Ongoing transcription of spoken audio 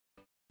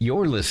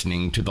You're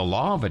listening to the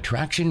Law of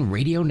Attraction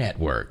Radio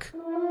Network.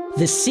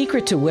 The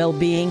secret to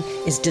well-being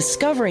is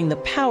discovering the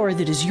power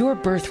that is your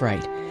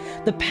birthright,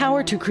 the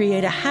power to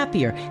create a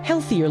happier,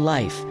 healthier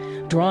life,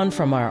 drawn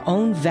from our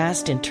own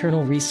vast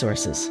internal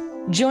resources.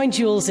 Join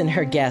Jules and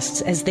her guests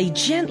as they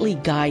gently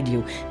guide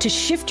you to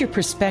shift your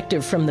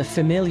perspective from the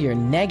familiar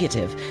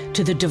negative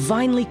to the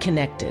divinely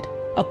connected,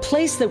 a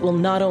place that will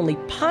not only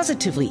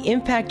positively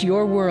impact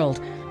your world,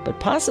 but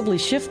possibly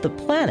shift the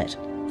planet.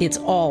 It's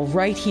all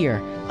right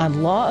here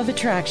on Law of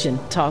Attraction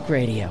Talk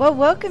Radio. Well,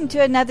 welcome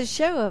to another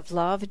show of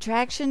Law of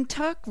Attraction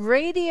Talk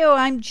Radio.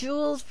 I'm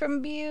Jules from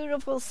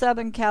beautiful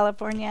Southern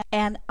California,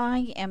 and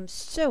I am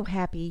so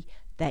happy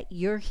that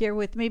you're here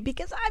with me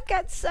because I've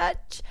got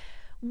such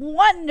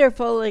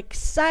wonderful,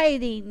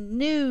 exciting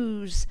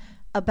news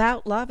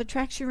about Law of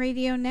Attraction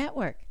Radio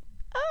Network.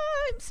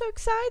 Oh, I'm so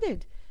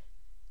excited.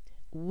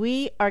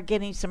 We are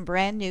getting some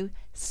brand new,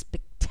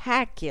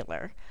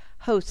 spectacular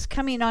hosts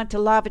coming onto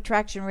Law of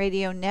Attraction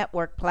Radio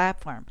Network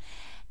platform.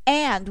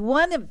 And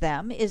one of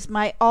them is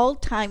my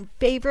all-time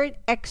favorite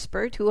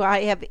expert who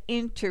I have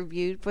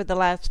interviewed for the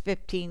last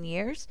 15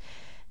 years,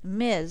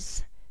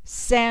 Ms.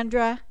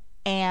 Sandra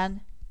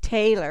Ann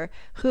Taylor,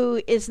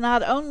 who is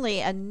not only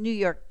a New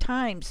York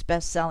Times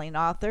best-selling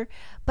author,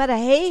 but a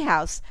Hay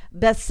House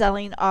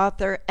best-selling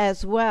author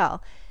as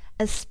well,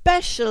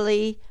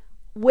 especially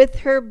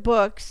with her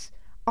books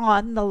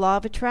on the Law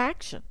of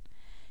Attraction.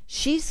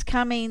 She's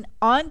coming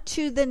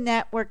onto the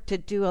network to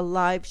do a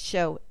live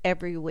show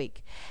every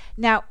week.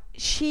 Now,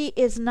 she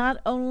is not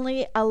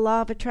only a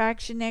Law of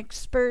Attraction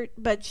expert,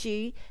 but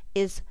she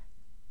is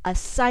a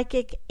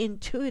psychic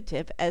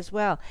intuitive as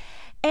well.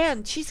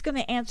 And she's going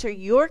to answer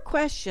your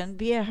question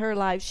via her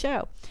live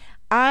show.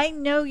 I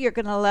know you're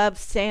going to love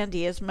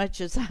Sandy as much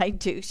as I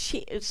do. She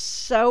is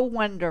so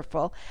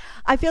wonderful.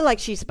 I feel like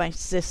she's my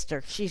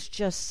sister. She's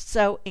just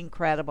so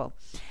incredible.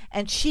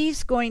 And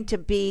she's going to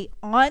be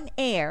on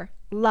air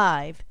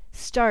live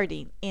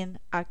starting in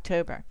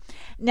October.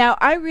 Now,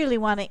 I really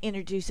want to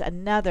introduce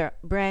another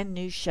brand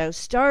new show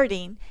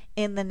starting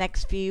in the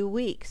next few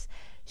weeks.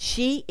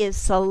 She is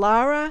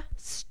Solara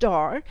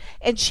Starr,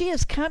 and she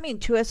is coming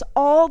to us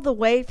all the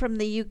way from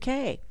the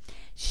UK.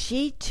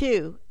 She,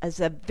 too, is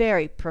a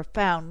very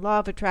profound Law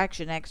of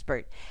Attraction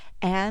expert.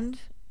 And,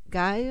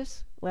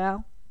 guys,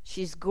 well,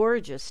 she's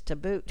gorgeous to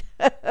boot.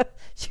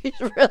 She's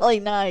really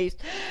nice.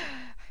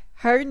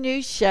 Her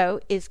new show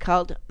is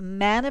called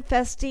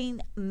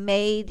Manifesting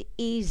Made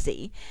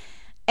Easy,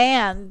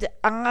 and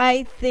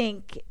I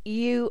think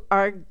you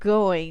are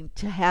going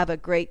to have a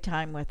great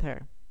time with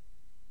her.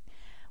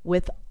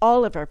 With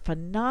all of her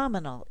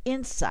phenomenal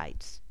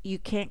insights, you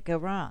can't go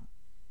wrong.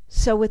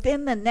 So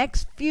within the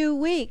next few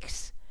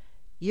weeks,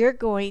 you're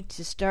going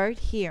to start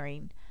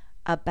hearing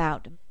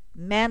about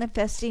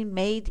Manifesting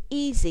Made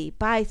Easy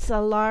by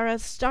Solara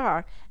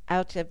Starr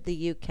out of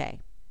the UK.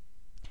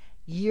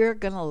 You're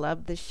going to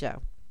love the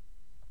show.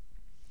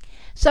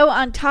 So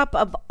on top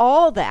of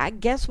all that,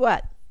 guess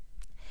what?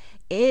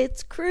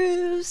 It's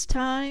cruise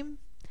time.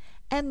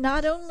 And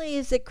not only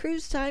is it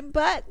cruise time,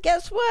 but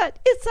guess what?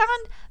 It's on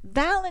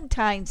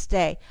Valentine's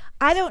Day.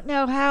 I don't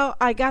know how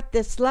I got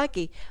this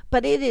lucky,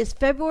 but it is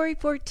February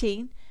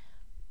 14,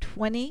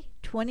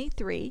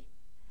 2023,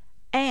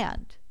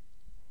 and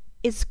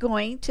it's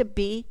going to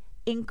be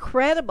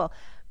incredible.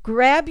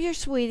 Grab your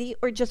sweetie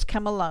or just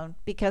come alone,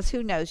 because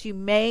who knows, you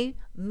may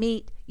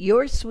meet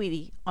your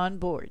sweetie on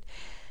board.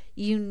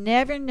 You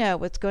never know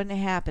what's going to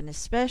happen,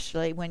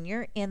 especially when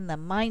you're in the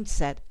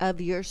mindset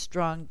of your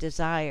strong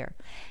desire.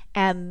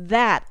 And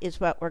that is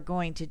what we're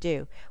going to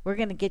do. We're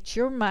going to get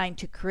your mind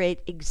to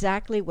create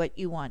exactly what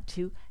you want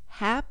to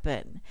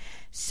happen.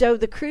 So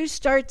the cruise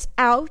starts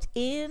out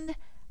in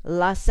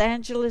Los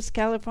Angeles,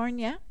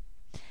 California,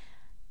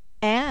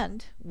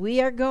 and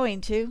we are going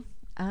to,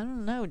 I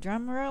don't know,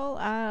 drum roll?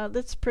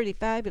 That's pretty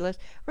fabulous.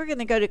 We're going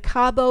to go to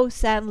Cabo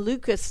San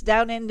Lucas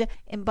down in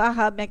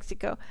Baja,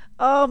 Mexico.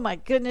 Oh my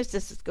goodness,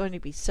 this is going to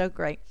be so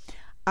great.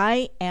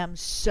 I am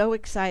so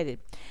excited.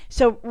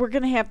 So we're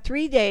going to have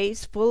 3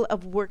 days full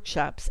of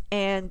workshops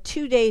and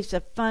 2 days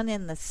of fun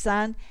in the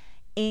sun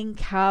in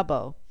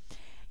Cabo.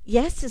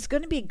 Yes, it's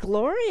going to be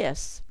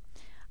glorious.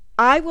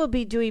 I will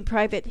be doing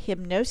private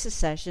hypnosis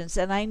sessions,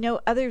 and I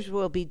know others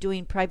will be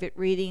doing private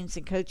readings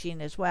and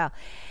coaching as well.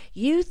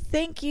 You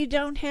think you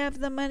don't have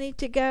the money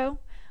to go?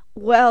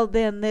 Well,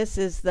 then this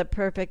is the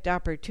perfect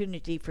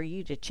opportunity for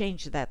you to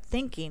change that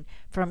thinking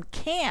from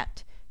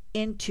can't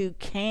into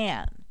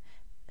can.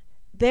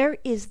 There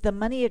is the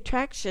Money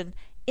Attraction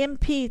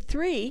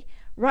MP3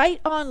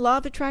 right on Law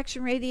of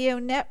Attraction Radio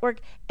Network,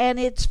 and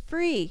it's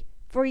free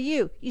for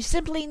you. You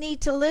simply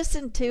need to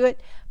listen to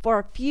it for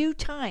a few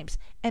times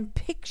and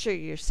picture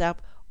yourself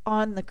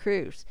on the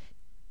cruise.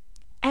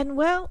 And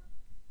well,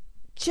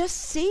 just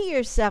see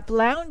yourself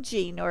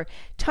lounging or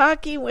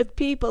talking with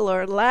people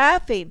or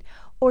laughing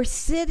or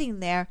sitting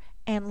there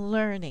and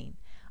learning.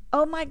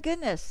 Oh my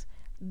goodness,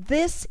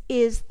 this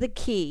is the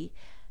key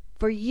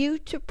for you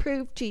to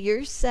prove to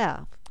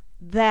yourself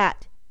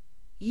that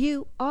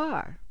you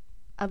are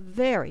a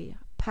very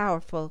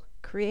powerful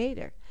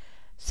creator.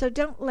 So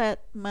don't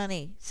let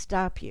money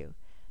stop you.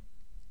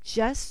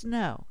 Just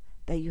know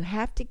that you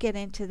have to get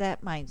into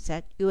that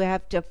mindset. You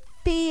have to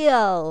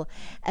feel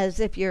as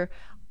if you're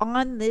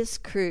on this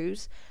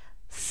cruise,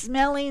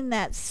 smelling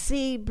that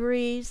sea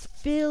breeze,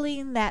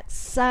 feeling that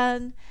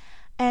sun,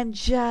 and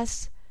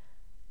just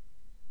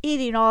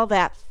eating all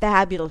that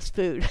fabulous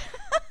food.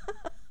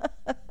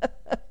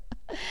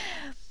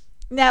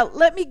 Now,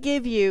 let me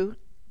give you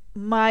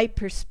my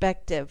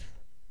perspective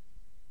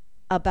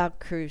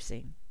about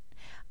cruising.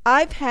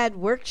 I've had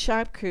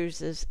workshop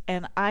cruises,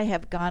 and I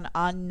have gone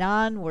on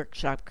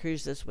non-workshop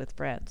cruises with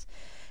friends.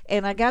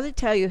 And I got to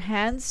tell you,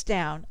 hands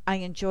down, I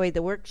enjoy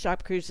the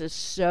workshop cruises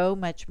so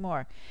much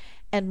more.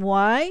 And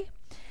why?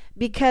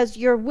 Because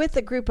you're with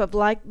a group of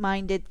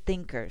like-minded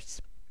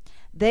thinkers.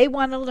 They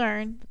want to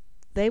learn,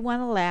 they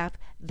want to laugh,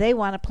 they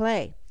want to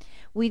play.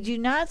 We do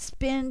not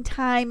spend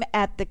time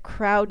at the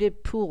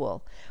crowded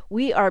pool.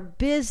 We are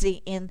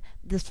busy in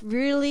this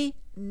really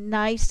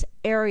nice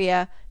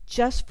area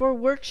just for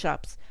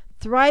workshops,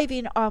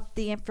 thriving off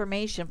the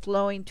information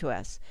flowing to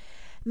us.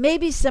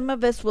 Maybe some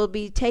of us will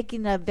be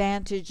taking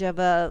advantage of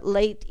a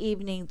late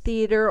evening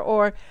theater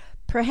or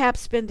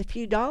perhaps spend a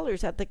few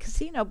dollars at the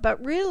casino,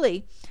 but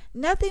really,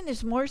 nothing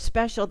is more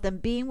special than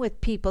being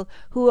with people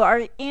who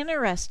are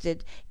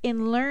interested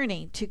in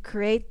learning to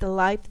create the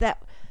life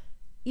that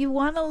you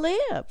want to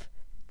live.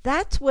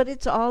 That's what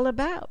it's all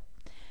about.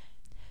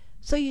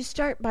 So you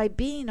start by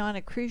being on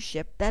a cruise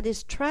ship that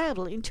is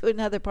traveling to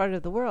another part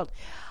of the world.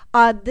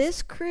 On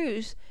this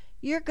cruise,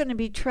 you're going to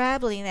be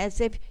traveling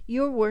as if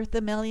you're worth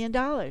 $1 million.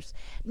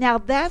 Now,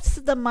 that's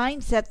the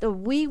mindset that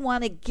we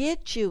want to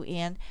get you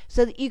in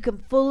so that you can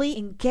fully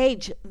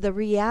engage the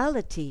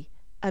reality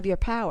of your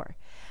power.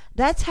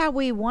 That's how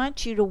we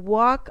want you to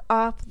walk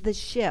off the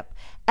ship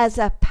as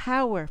a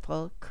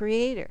powerful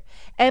creator.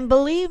 And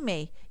believe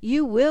me,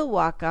 you will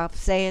walk off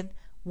saying,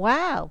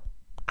 wow,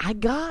 I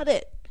got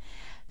it.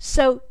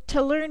 So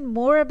to learn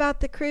more about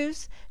the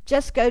cruise,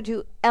 just go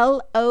to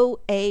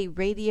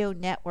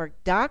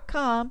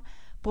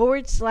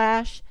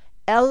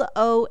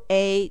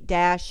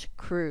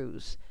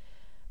LOARadionetwork.com/LOA-cruise.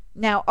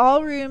 Now,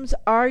 all rooms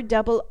are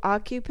double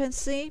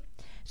occupancy,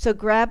 so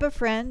grab a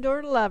friend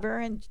or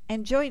lover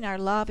and join our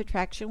Law of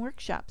Attraction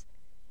workshops.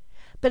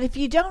 But if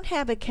you don't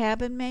have a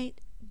cabin mate,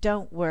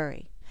 don't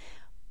worry.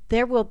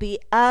 There will be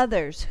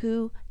others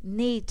who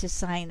need to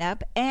sign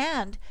up,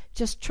 and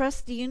just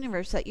trust the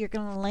universe that you're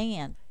going to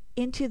land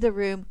into the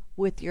room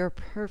with your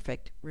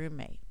perfect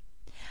roommate.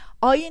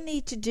 All you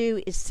need to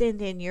do is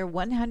send in your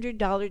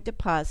 $100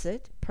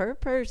 deposit per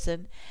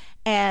person,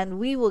 and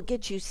we will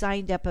get you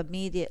signed up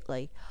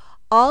immediately.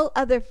 All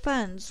other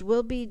funds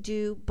will be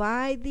due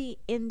by the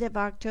end of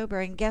October,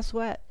 and guess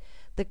what?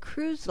 The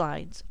cruise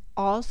lines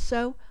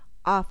also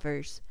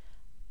offers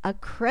a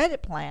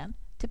credit plan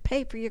to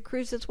pay for your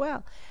cruise as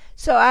well.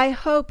 So I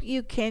hope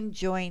you can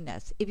join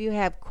us. If you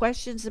have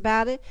questions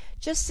about it,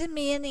 just send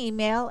me an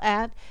email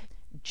at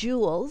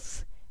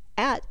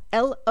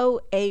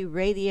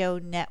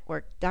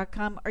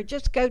jules@LOARadionetwork.com, or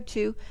just go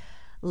to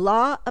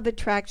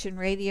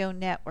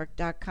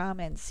lawofattractionradionetwork.com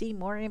and see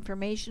more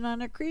information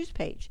on our cruise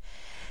page.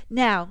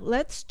 Now,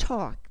 let's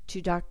talk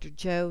to Dr.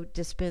 Joe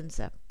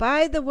Dispenza.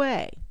 By the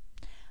way,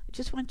 I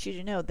just want you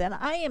to know that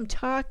I am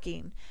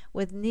talking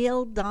with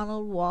Neale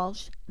Donald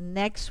Walsch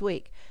next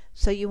week,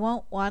 so you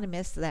won't want to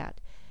miss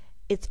that.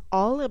 It's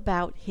all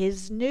about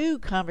his new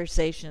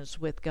Conversations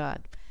with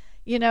God.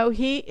 You know,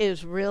 he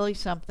is really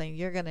something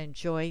you're going to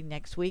enjoy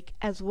next week,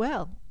 as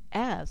well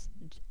as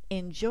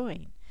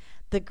enjoying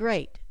the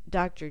great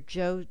Dr.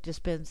 Joe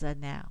Dispenza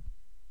now.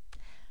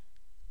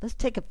 Let's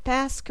take a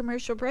fast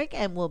commercial break,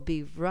 and we'll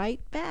be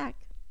right back.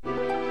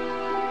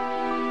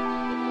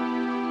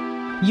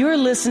 You're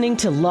listening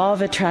to Law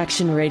of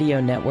Attraction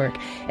Radio Network,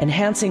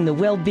 enhancing the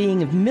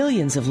well-being of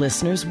millions of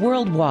listeners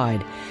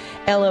worldwide.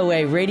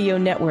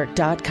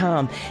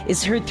 LOARadionetwork.com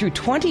is heard through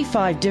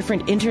 25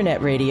 different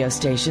internet radio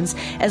stations,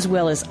 as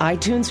well as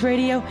iTunes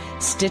Radio,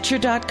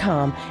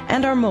 Stitcher.com,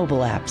 and our mobile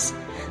apps.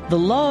 The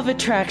Law of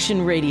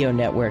Attraction Radio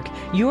Network,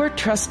 your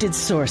trusted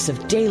source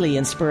of daily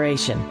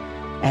inspiration,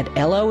 at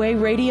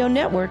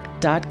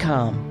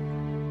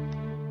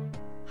LOARadionetwork.com.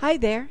 Hi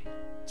there,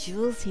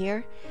 Jules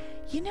here.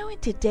 You know, in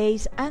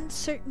today's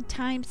uncertain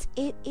times,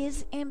 it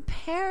is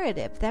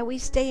imperative that we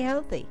stay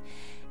healthy.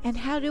 And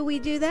how do we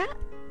do that?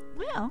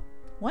 Well,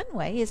 one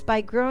way is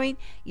by growing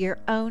your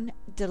own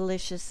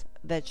delicious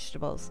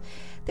vegetables.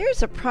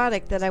 There's a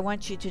product that I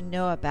want you to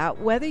know about,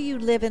 whether you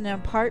live in an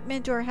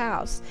apartment or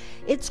house.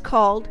 It's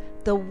called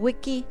the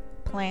Wiki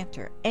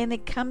Planter, and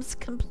it comes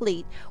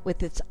complete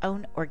with its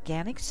own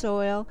organic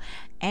soil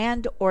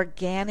and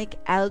organic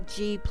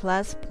algae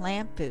plus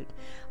plant food.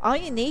 All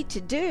you need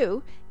to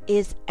do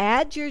is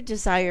add your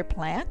desired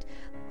plant,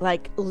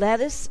 like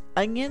lettuce,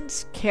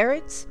 onions,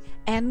 carrots,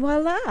 and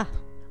voila!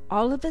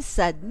 All of a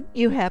sudden,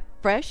 you have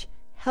fresh,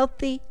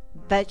 healthy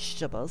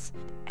vegetables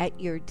at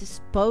your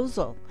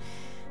disposal.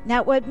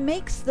 Now, what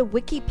makes the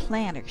Wiki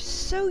Planter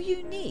so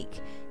unique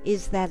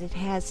is that it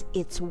has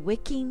its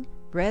wicking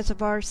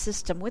reservoir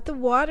system with a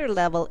water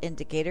level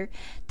indicator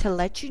to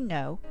let you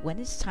know when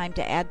it's time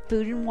to add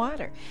food and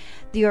water.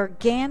 The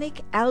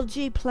organic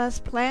Algae Plus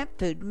plant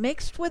food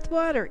mixed with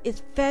water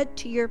is fed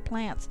to your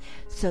plants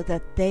so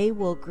that they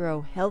will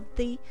grow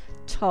healthy,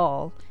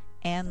 tall,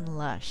 and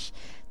lush.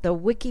 The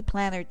Wiki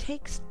Planner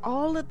takes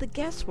all of the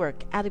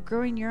guesswork out of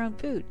growing your own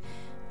food,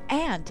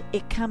 and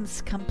it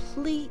comes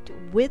complete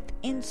with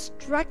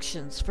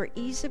instructions for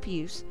ease of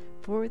use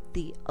for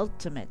the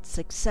ultimate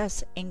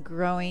success in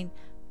growing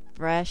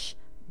fresh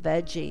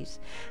veggies.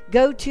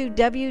 Go to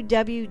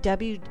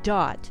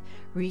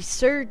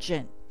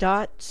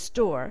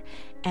www.resurgent.store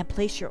and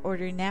place your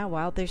order now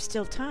while there's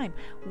still time.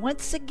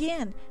 Once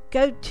again,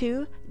 go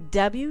to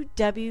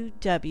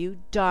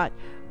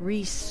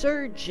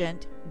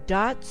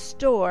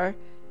www.resurgent.store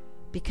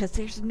because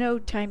there's no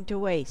time to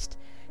waste.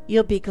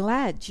 You'll be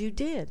glad you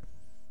did.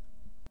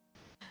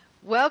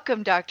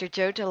 Welcome, Dr.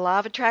 Joe, to Law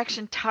of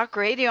Attraction Talk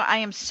Radio. I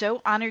am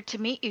so honored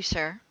to meet you,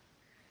 sir.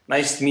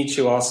 Nice to meet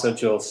you also,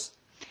 Jules.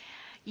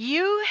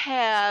 You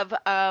have,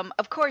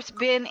 of course,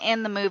 been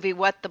in the movie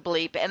What the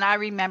Bleep, and I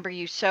remember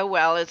you so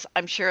well, as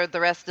I'm sure the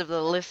rest of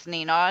the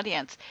listening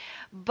audience.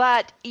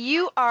 But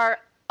you are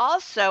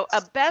also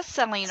a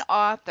best-selling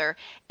author,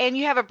 and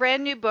you have a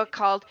brand new book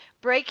called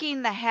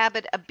Breaking the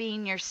Habit of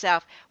Being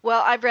Yourself.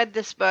 Well, I've read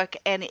this book,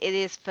 and it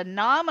is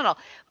phenomenal,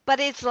 but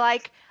it's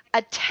like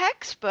a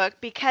textbook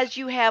because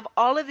you have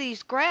all of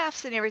these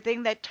graphs and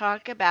everything that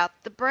talk about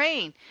the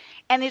brain,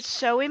 and it's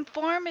so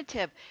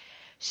informative.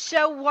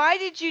 So why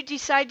did you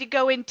decide to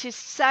go into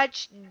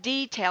such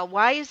detail?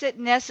 Why is it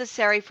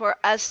necessary for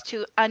us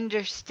to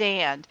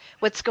understand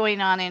what's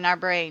going on in our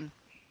brain?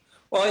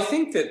 Well, I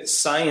think that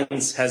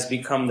science has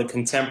become the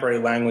contemporary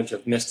language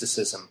of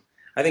mysticism.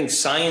 I think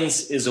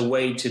science is a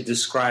way to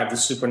describe the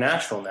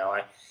supernatural now.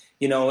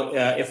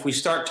 If we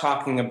start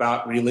talking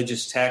about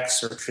religious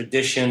texts or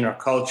tradition or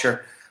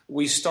culture,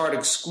 we start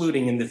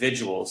excluding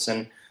individuals.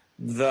 And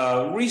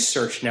the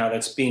research now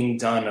that's being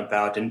done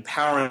about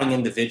empowering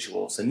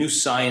individuals, the new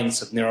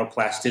science of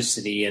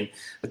neuroplasticity and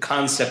the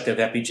concept of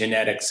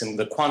epigenetics and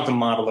the quantum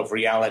model of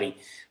reality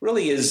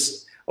really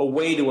is a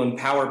way to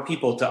empower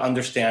people to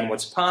understand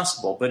what's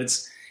possible.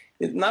 But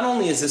not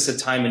only is this a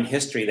time in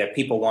history that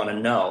people want to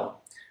know,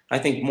 I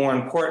think more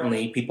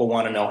importantly, people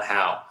want to know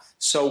how.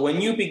 So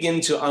when you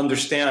begin to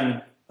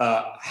understand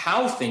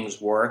how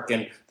things work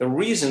and the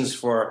reasons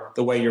for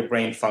the way your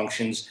brain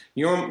functions,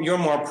 you're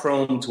more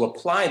prone to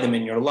apply them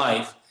in your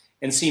life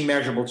and see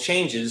measurable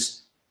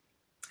changes.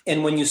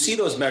 And when you see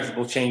those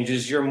measurable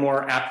changes, you're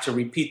more apt to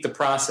repeat the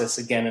process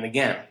again and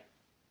again.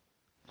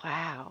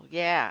 Wow.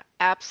 Yeah,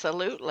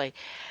 absolutely.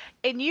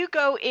 And you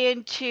go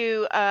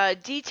into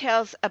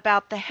details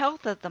about the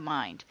health of the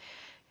mind.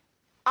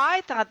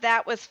 I thought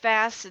that was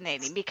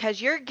fascinating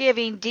because you're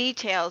giving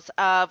details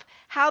of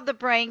how the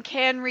brain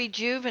can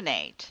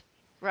rejuvenate,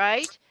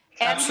 right?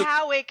 And Absolutely.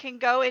 How it can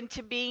go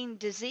into being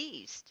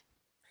diseased.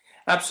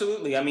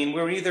 Absolutely. I mean,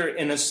 we're either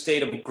in a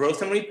state of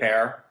growth and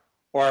repair,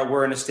 or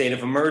we're in a state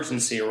of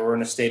emergency, or we're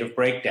in a state of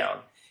breakdown.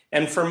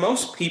 And for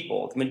most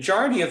people, the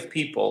majority of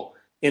people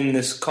in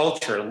this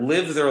culture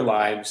live their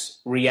lives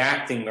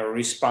reacting or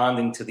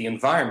responding to the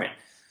environment.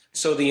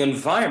 So the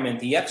environment,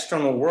 the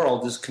external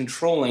world, is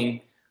controlling,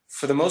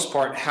 for the most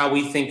part, how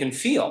we think and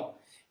feel.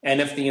 And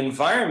if the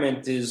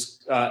environment is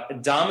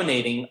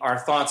dominating our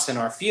thoughts and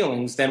our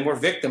feelings, then we're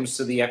victims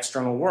to the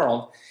external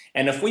world.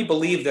 And if we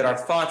believe that our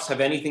thoughts have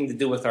anything to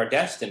do with our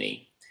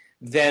destiny,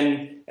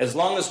 then as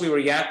long as we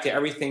react to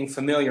everything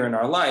familiar in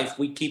our life,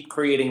 we keep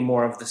creating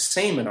more of the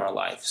same in our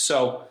life.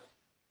 So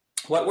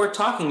what we're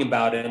talking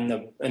about in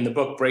the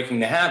book Breaking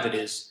the Habit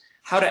is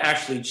how to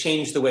actually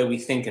change the way we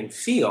think and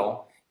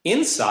feel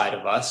inside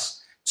of us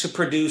to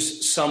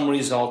produce some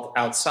result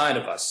outside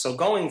of us. So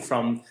going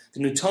from the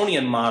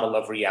Newtonian model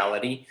of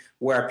reality,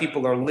 where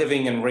people are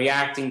living and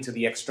reacting to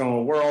the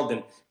external world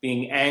and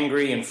being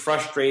angry and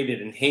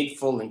frustrated and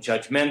hateful and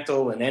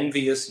judgmental and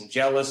envious and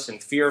jealous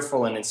and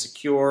fearful and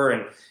insecure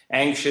and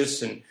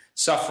anxious and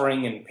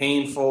suffering and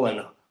painful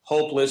and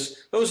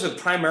hopeless, those are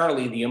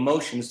primarily the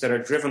emotions that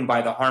are driven by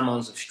the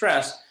hormones of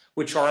stress,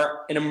 which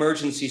are an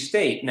emergency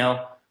state.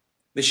 Now,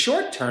 the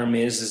short term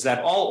is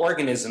that all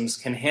organisms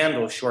can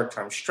handle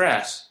short-term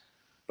stress,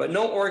 but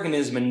no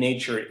organism in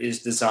nature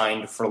is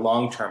designed for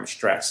long-term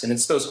stress. And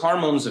it's those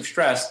hormones of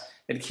stress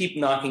that keep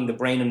knocking the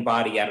brain and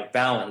body out of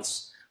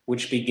balance,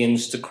 which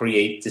begins to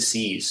create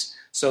disease.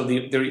 So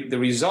the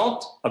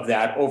result of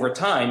that over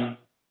time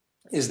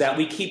is that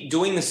we keep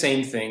doing the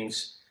same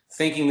things,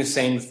 thinking the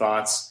same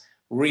thoughts,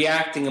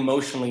 reacting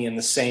emotionally in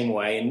the same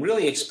way, and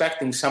really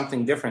expecting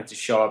something different to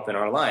show up in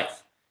our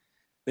life.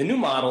 The new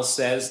model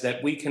says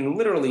that we can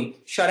literally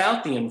shut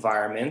out the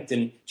environment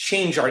and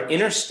change our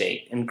inner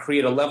state and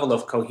create a level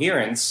of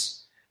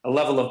coherence, a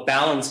level of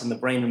balance in the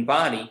brain and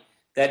body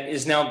that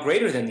is now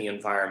greater than the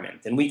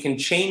environment. And we can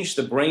change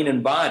the brain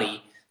and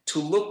body to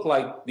look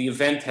like the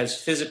event has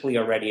physically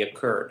already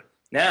occurred.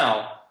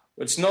 Now,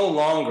 it's no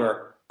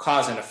longer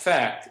cause and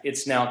effect,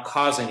 it's now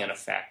causing an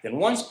effect. And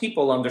once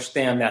people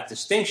understand that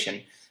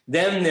distinction,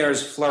 then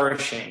there's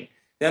flourishing,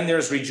 then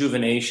there's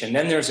rejuvenation,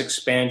 then there's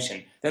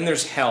expansion, then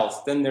there's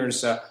health, then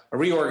there's a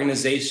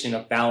reorganization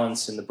of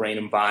balance in the brain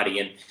and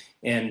body.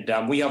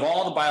 And we have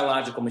all the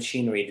biological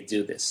machinery to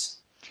do this.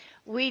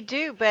 We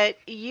do, but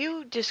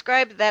you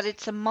described that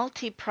it's a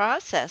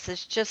multi-process.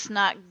 It's just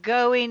not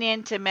going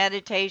into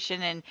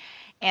meditation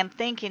and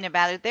thinking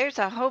about it. There's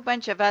a whole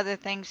bunch of other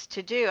things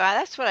to do.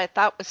 That's what I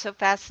thought was so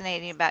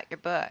fascinating about your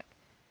book.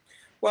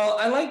 Well,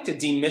 I like to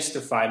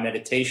demystify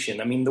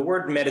meditation. I mean, the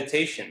word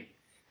meditation,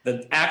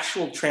 the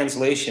actual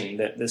translation,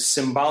 the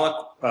symbolic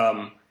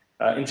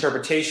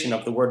interpretation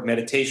of the word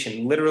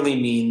meditation literally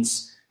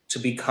means to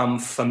become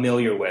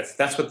familiar with.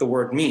 That's what the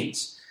word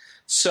means.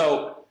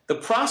 So the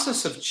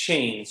process of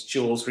change,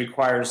 Jules,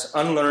 requires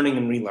unlearning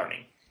and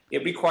relearning.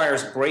 It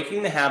requires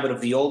breaking the habit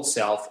of the old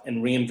self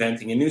and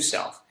reinventing a new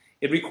self.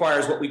 It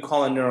requires what we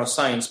call in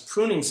neuroscience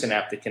pruning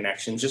synaptic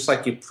connections, just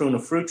like you prune a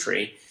fruit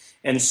tree,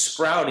 and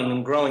sprouting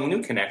and growing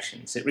new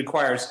connections. It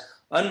requires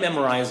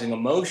unmemorizing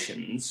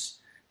emotions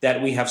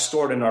that we have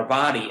stored in our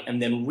body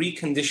and then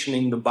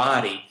reconditioning the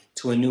body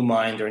to a new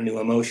mind or a new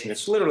emotion.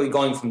 It's literally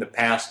going from the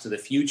past to the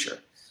future.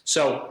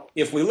 So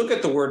if we look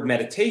at the word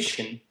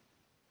meditation,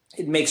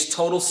 it makes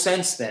total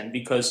sense then,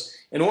 because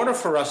in order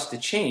for us to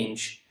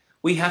change,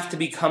 we have to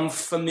become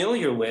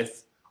familiar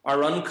with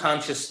our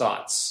unconscious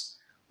thoughts.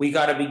 We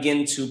got to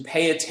begin to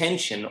pay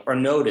attention or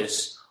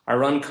notice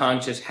our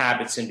unconscious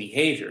habits and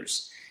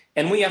behaviors.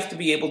 And we have to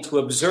be able to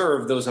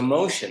observe those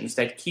emotions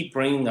that keep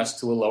bringing us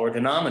to a lower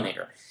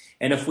denominator.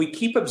 And if we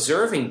keep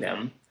observing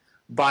them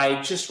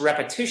by just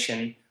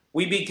repetition,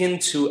 we begin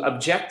to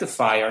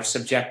objectify our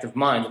subjective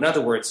mind. In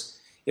other words,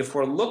 if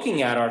we're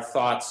looking at our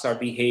thoughts, our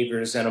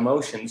behaviors, and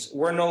emotions,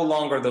 we're no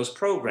longer those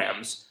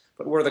programs,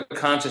 but we're the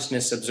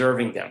consciousness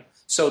observing them.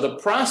 So the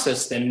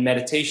process then,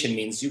 meditation,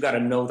 means you got to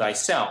know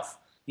thyself.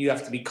 You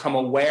have to become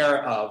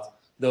aware of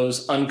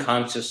those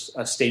unconscious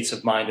states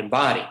of mind and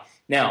body.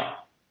 Now,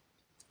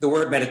 the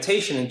word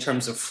meditation in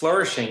terms of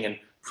flourishing and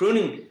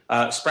pruning,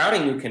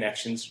 sprouting new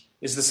connections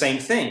is the same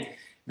thing.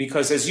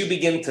 Because as you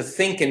begin to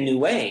think in new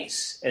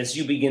ways, as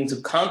you begin to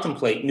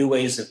contemplate new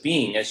ways of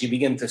being, as you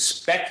begin to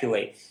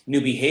speculate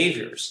new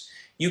behaviors,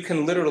 you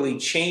can literally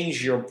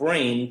change your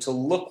brain to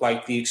look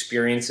like the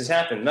experience has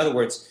happened. In other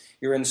words,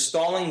 you're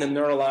installing the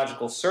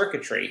neurological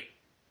circuitry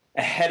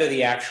ahead of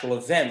the actual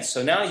event.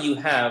 So now you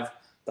have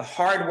the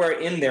hardware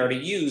in there to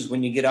use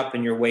when you get up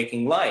in your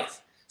waking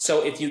life.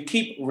 So if you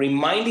keep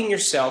reminding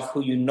yourself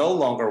who you no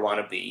longer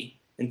want to be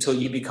until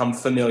you become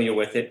familiar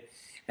with it,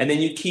 and then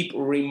you keep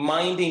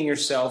reminding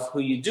yourself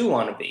who you do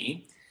want to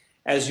be,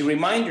 as you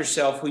remind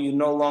yourself who you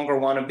no longer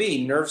want to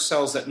be, nerve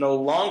cells that no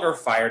longer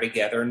fire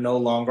together no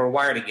longer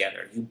wire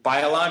together. You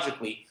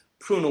biologically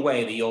prune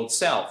away the old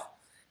self.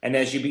 And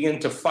as you begin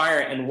to fire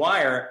and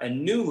wire a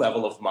new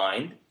level of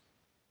mind,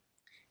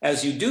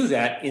 as you do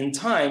that, in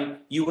time,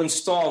 you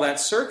install that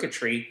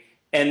circuitry,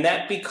 and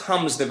that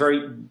becomes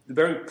the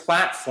very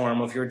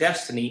platform of your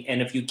destiny.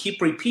 And if you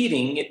keep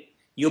repeating it,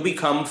 you'll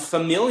become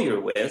familiar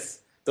with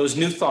those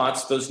new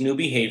thoughts, those new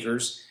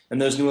behaviors,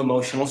 and those new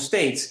emotional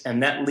states,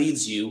 and that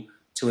leads you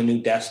to a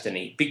new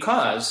destiny.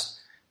 Because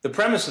the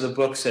premise of the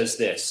book says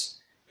this: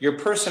 your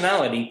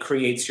personality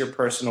creates your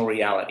personal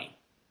reality.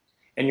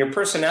 And your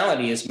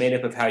personality is made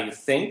up of how you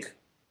think,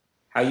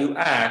 how you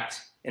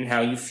act, and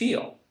how you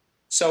feel.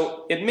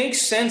 So it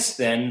makes sense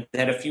then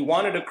that if you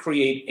wanted to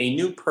create a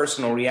new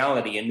personal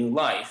reality, a new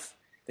life,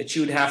 that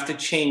you'd have to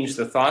change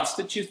the thoughts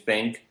that you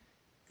think,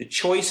 the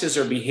choices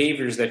or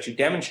behaviors that you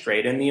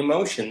demonstrate, and the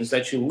emotions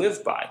that you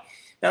live by.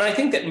 Now, I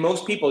think that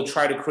most people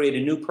try to create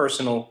a new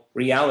personal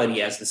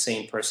reality as the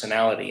same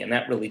personality, and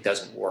that really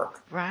doesn't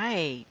work.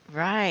 Right.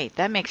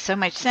 That makes so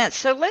much sense.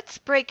 So let's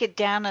break it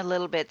down a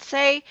little bit.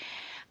 Say,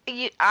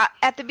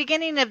 at the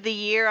beginning of the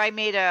year, I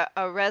made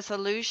a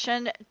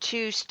resolution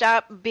to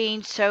stop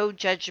being so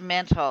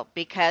judgmental,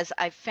 because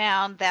I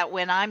found that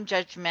when I'm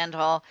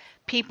judgmental,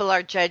 people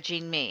are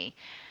judging me.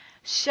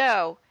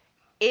 So,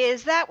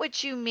 is that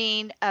what you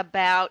mean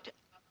about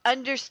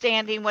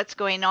understanding what's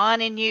going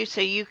on in you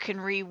so you can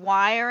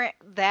rewire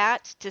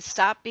that to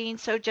stop being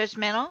so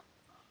judgmental?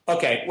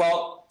 Okay,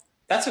 well,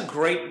 that's a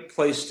great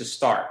place to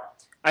start.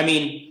 I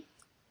mean,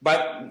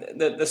 but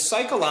the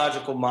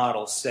psychological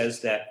model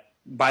says that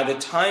by the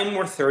time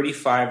we're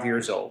 35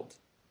 years old,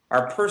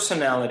 our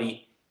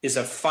personality is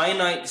a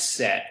finite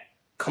set,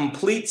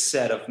 complete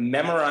set of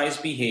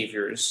memorized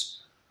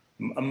behaviors,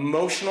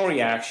 emotional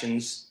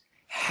reactions,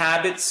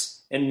 habits,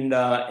 and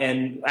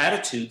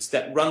attitudes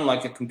that run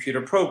like a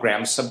computer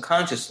program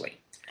subconsciously.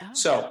 Oh.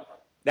 So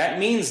that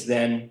means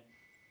then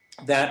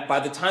that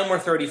by the time we're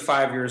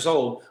 35 years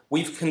old,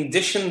 we've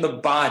conditioned the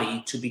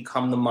body to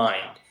become the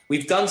mind.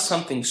 We've done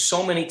something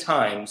so many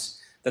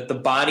times that the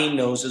body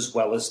knows as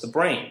well as the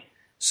brain.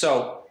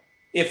 So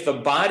if the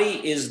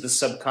body is the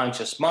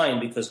subconscious mind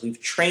because we've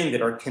trained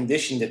it or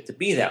conditioned it to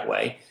be that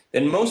way,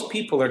 then most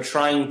people are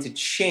trying to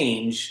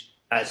change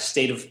a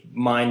state of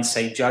mind,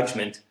 say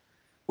judgment,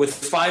 with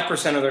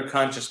 5% of their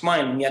conscious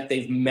mind, and yet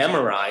they've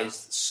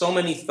memorized so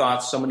many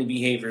thoughts, so many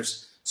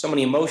behaviors, so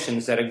many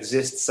emotions that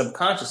exist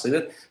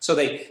subconsciously. So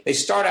they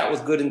start out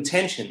with good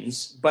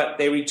intentions, but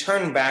they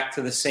return back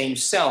to the same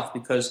self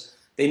because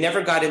they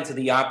never got into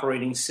the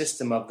operating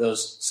system of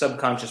those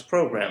subconscious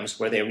programs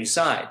where they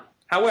reside.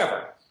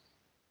 However,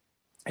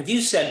 if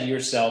you said to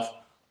yourself,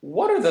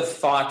 what are the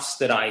thoughts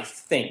that I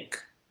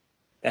think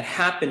that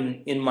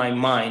happen in my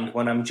mind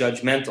when I'm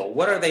judgmental?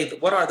 What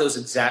are those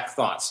exact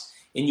thoughts?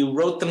 And you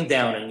wrote them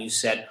down and you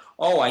said,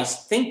 oh, I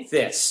think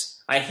this.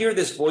 I hear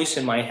this voice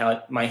in my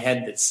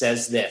head that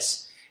says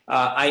this.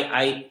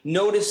 I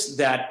notice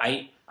that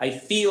I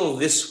feel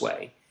this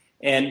way.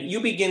 And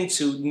you begin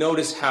to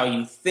notice how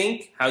you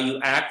think, how you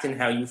act, and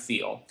how you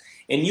feel.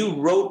 And you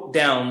wrote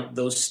down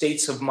those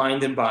states of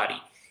mind and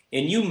body.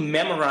 And you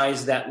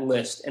memorized that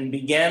list and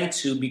began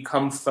to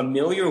become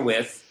familiar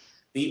with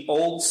the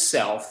old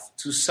self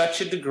to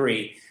such a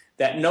degree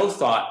that no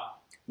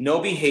thought, no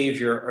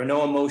behavior, or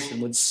no emotion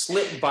would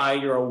slip by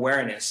your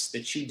awareness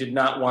that you did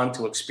not want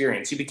to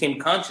experience. You became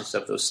conscious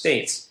of those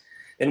states.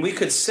 And we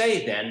could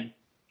say then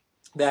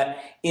that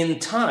in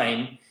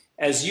time,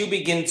 as you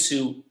begin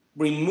to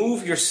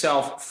remove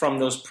yourself from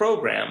those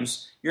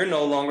programs, you're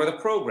no longer the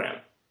program.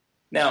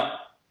 Now,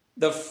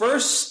 the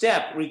first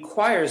step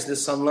requires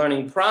this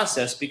unlearning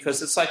process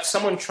because it's like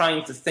someone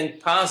trying to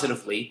think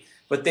positively,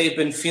 but they've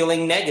been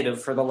feeling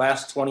negative for the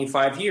last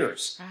 25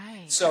 years.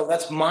 Right. So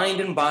that's mind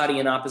and body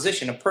in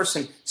opposition. A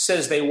person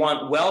says they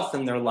want wealth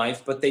in their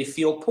life, but they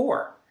feel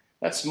poor.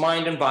 That's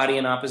mind and body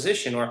in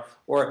opposition.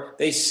 Or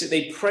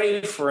they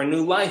pray for a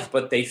new life,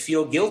 but they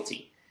feel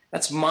guilty.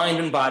 That's mind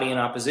and body in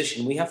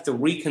opposition. We have to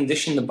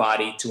recondition the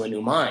body to a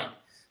new mind.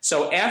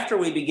 So after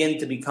we begin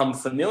to become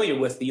familiar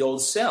with the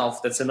old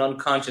self, that's an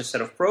unconscious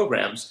set of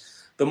programs,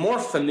 the more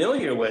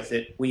familiar with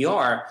it we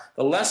are,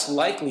 the less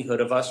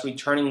likelihood of us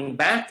returning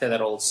back to that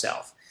old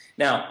self.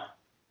 Now,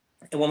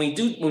 when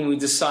we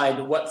decide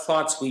what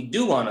thoughts we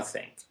do want to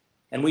think,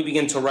 and we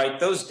begin to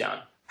write those down,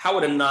 how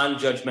would a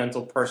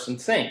non-judgmental person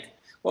think?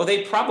 Well,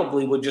 they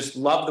probably would just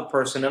love the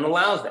person and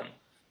allow them,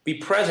 be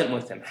present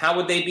with them. How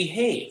would they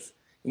behave?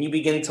 And you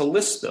begin to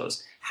list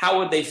those. How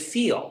would they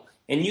feel?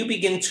 And you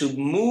begin to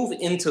move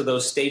into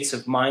those states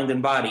of mind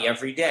and body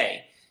every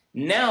day.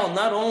 Now,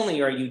 not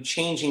only are you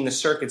changing the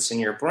circuits in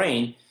your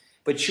brain,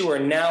 but you are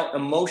now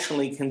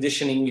emotionally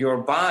conditioning your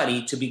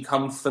body to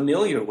become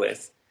familiar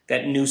with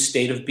that new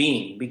state of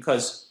being.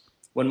 Because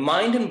when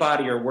mind and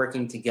body are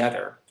working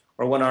together,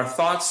 or when our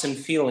thoughts and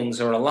feelings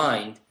are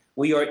aligned,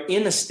 we are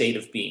in a state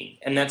of being.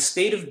 And that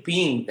state of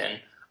being then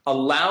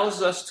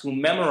allows us to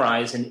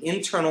memorize an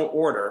internal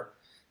order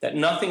that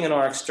nothing in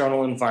our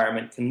external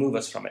environment can move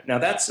us from it. Now,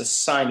 that's a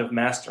sign of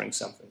mastering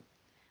something.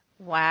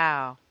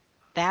 Wow.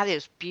 That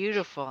is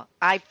beautiful.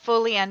 I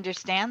fully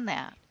understand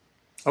that.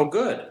 Oh,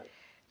 good.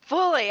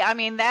 Fully. I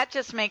mean, that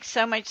just makes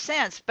so much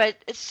sense. But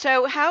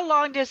so how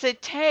long does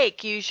it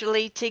take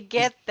usually to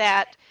get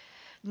that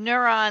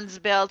neurons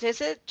built?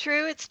 Is it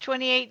true it's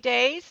 28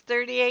 days,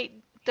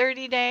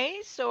 30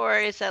 days, or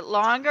is it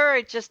longer?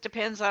 It just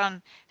depends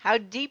on how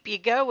deep you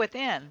go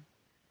within.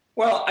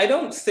 Well, I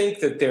don't think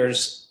that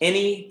there's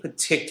any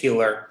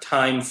particular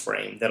time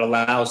frame that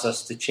allows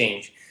us to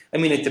change. I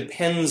mean, it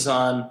depends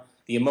on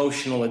the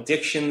emotional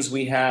addictions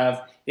we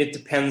have. It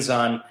depends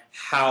on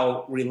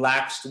how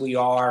relaxed we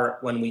are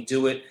when we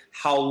do it,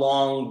 how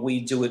long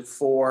we do it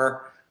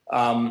for,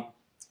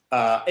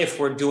 if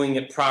we're doing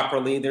it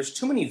properly. There's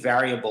too many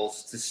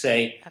variables to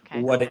say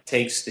what it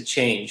takes to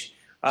change.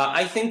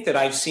 I think that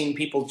I've seen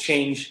people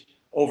change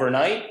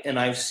overnight, and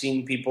I've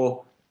seen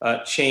people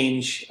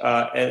change,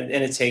 and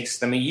it takes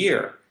them a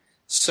year.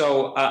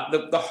 So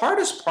the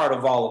hardest part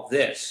of all of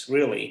this,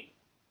 really,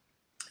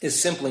 is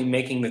simply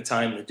making the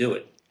time to do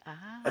it.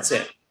 That's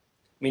it.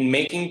 I mean,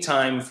 making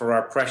time for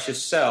our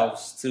precious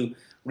selves to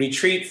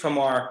retreat from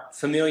our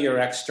familiar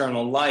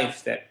external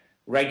life that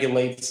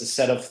regulates a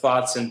set of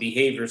thoughts and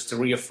behaviors to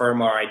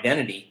reaffirm our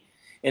identity,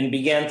 and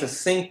begin to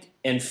think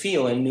and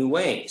feel in new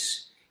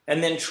ways.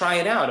 And then try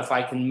it out. If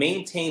I can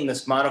maintain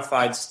this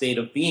modified state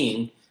of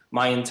being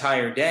my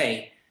entire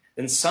day,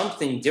 then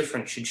something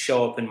different should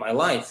show up in my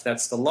life.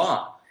 That's the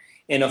law.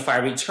 And if I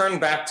return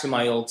back to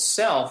my old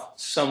self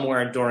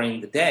somewhere during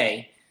the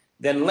day,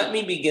 then let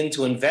me begin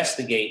to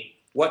investigate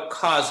what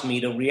caused me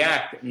to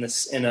react in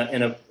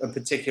a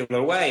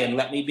particular way, and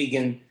let me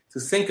begin to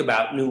think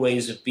about new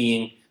ways of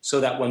being so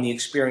that when the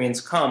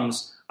experience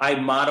comes, I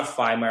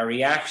modify my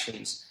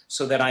reactions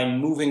so that I'm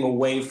moving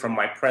away from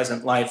my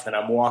present life and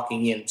I'm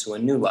walking into a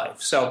new life.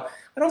 So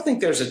I don't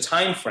think there's a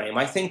time frame.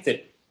 I think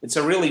that it's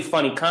a really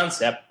funny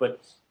concept, but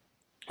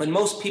when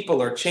most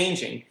people are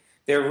changing,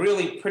 they're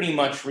really pretty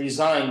much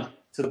resigned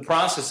to the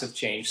process of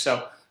change.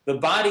 So the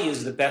body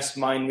is the best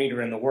mind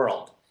reader in the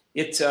world.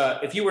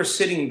 If you were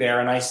sitting there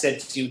and I said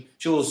to you,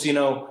 Jules, 9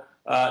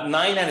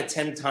 out of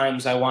 10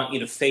 times I want you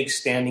to fake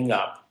standing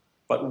up,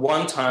 but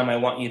one time I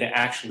want you to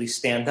actually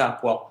stand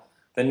up. Well,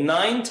 the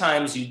 9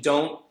 times you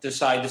don't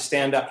decide to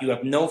stand up, you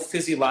have no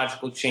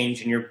physiological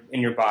change in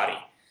your body.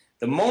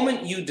 The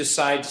moment you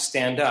decide to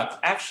stand up,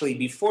 actually,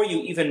 before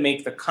you even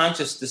make the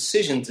conscious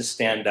decision to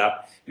stand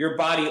up, your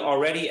body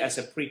already, as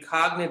a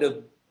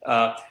precognitive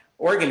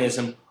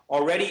organism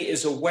already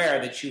is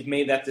aware that you've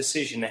made that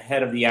decision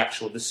ahead of the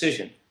actual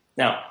decision.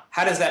 Now,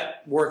 how does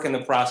that work in the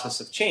process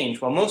of change?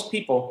 Well, most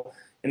people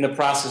in the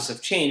process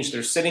of change,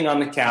 they're sitting on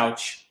the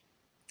couch,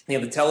 they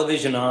have the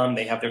television on,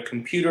 they have their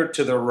computer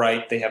to their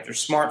right, they have their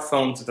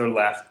smartphone to their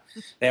left,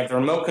 they have the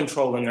remote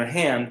control in their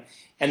hand,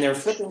 and they're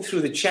flipping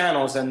through the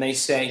channels and they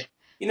say,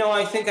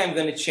 I think I'm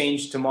going to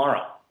change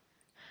tomorrow.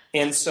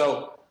 And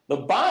so the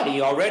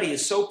body already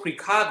is so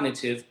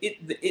precognitive,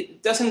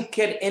 it doesn't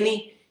get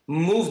any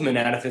movement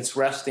out of its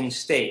resting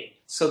state.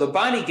 So the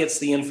body gets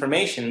the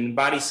information and the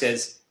body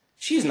says,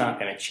 she's not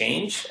going to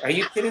change. Are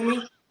you kidding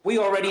me? We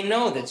already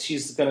know that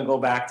she's going to go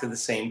back to the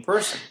same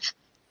person.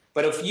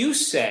 But if you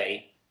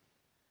say,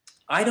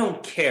 I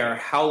don't care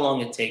how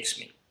long it takes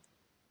me.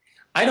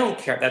 I don't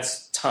care.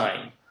 That's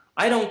time.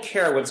 I don't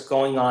care what's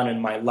going on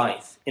in my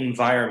life,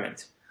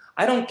 environment.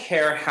 I don't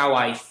care how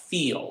I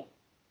feel,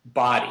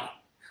 body.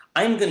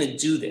 I'm going to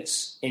do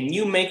this. And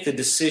you make the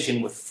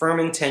decision with firm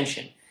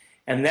intention.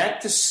 And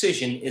that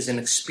decision is an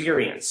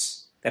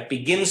experience that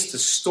begins to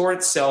store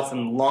itself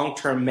in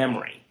long-term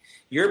memory.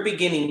 You're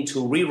beginning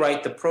to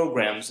rewrite the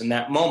programs in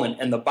that moment,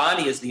 and the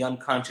body is the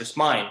unconscious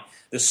mind.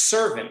 The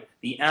servant,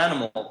 the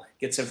animal,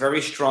 gets a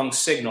very strong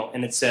signal,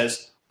 and it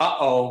says,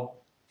 uh-oh,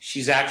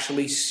 she's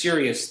actually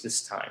serious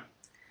this time.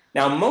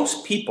 Now,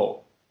 most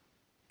people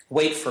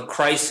wait for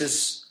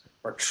crisis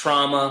or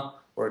trauma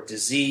or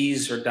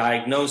disease or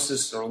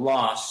diagnosis or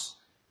loss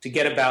to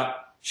get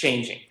about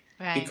changing.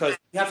 Right. Because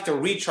we have to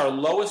reach our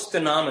lowest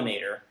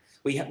denominator.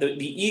 The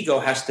ego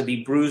has to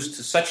be bruised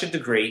to such a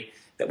degree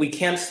that we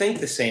can't think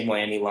the same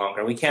way any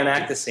longer. We can't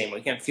act the same way.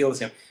 We can't feel the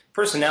same.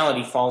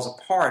 Personality falls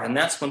apart, and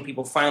that's when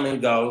people finally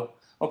go,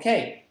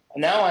 okay,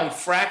 now I'm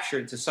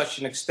fractured to such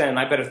an extent,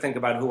 I better think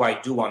about who I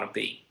do want to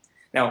be.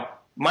 Now,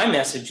 my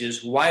message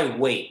is, why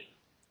wait?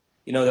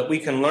 That we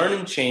can learn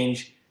and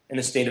change in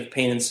a state of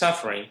pain and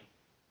suffering,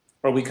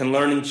 or we can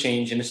learn and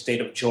change in a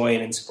state of joy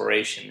and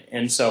inspiration.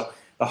 And so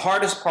the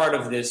hardest part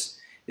of this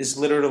is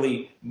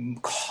literally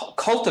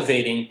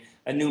cultivating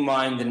a new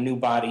mind and a new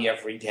body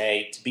every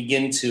day, to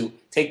begin to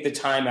take the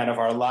time out of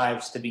our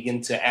lives to begin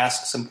to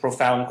ask some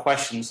profound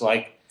questions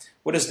like,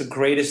 what is the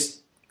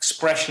greatest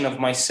expression of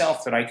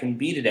myself that I can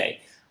be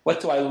today?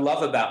 What do I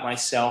love about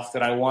myself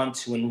that I want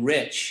to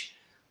enrich?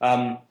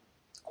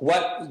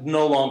 What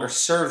no longer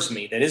serves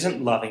me, that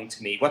isn't loving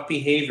to me? What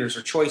behaviors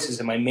or choices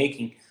am I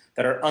making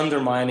that are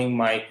undermining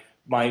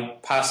my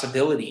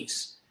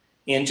possibilities?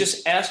 And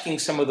just asking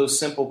some of those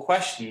simple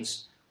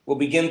questions will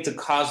begin to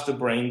cause the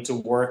brain to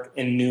work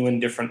in new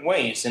and different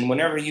ways. And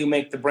whenever you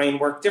make the brain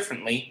work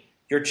differently,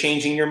 you're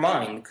changing your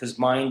mind, because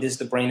mind is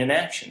the brain in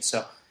action.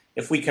 So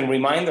if we can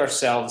remind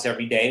ourselves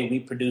every day we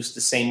produce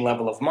the same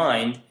level of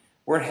mind,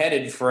 we're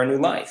headed for a new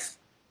life.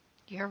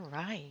 You're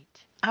right.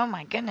 Oh,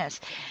 my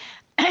goodness.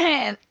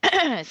 And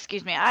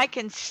excuse me, I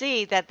can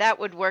see that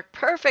would work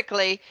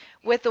perfectly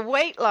with the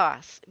weight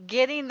loss,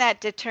 getting that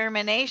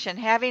determination,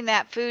 having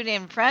that food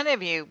in front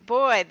of you.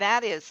 Boy,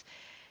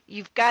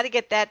 you've got to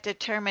get that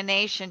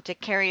determination to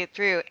carry it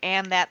through,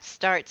 and that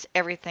starts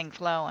everything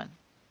flowing.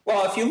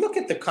 Well, if you look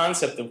at the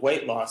concept of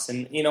weight loss,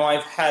 and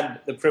I've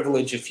had the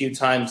privilege a few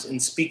times in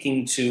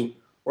speaking to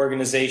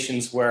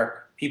organizations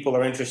where people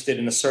are interested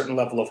in a certain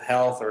level of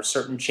health or a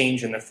certain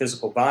change in their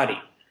physical body.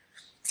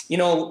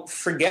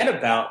 Forget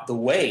about the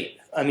weight.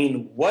 I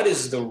mean, what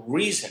is the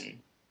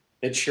reason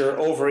that you're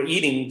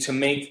overeating to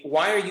make?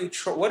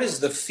 What is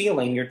the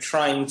feeling you're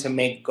trying to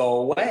make go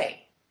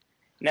away?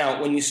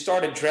 Now, when you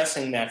start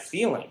addressing that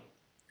feeling,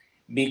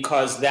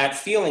 because that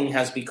feeling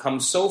has become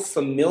so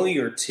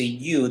familiar to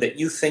you that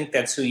you think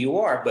that's who you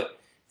are, but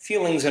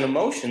feelings and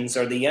emotions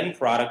are the end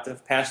product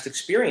of past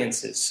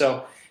experiences.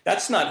 So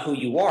that's not who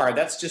you are.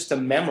 That's just a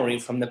memory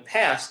from the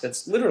past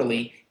that's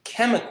literally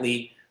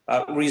chemically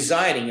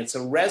residing. It's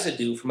a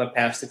residue from a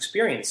past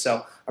experience.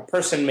 So a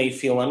person may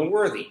feel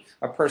unworthy.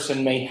 A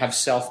person may have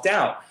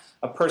self-doubt.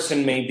 A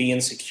person may be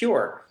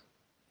insecure.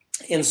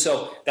 And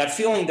so that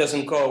feeling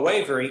doesn't go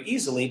away very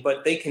easily,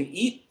 but they can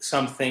eat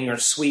something or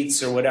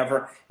sweets or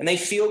whatever, and they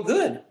feel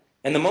good.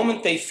 And the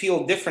moment they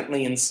feel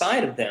differently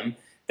inside of them,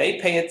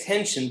 they pay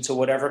attention to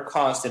whatever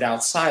caused it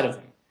outside of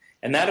them.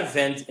 And that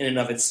event in and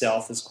of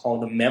itself is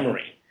called a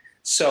memory.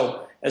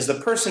 So as the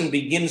person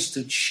begins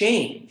to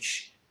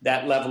change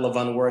that level of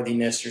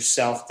unworthiness or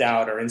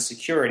self-doubt or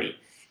insecurity,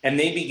 and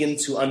they begin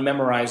to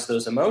unmemorize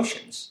those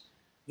emotions,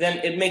 then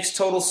it makes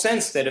total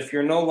sense that if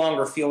you're no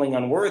longer feeling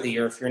unworthy,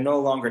 or if you're no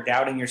longer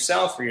doubting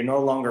yourself, or you're no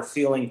longer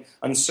feeling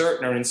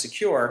uncertain or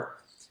insecure,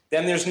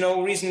 then there's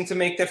no reason to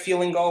make that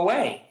feeling go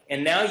away.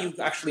 And now you're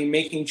actually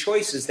making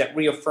choices that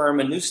reaffirm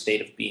a new state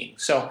of being.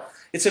 So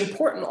it's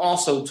important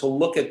also to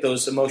look at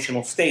those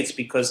emotional states,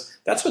 because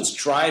that's what's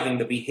driving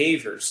the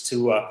behaviors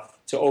to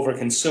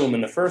overconsume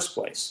in the first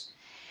place.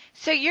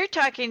 So you're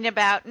talking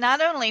about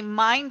not only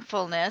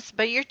mindfulness,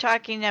 but you're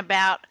talking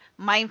about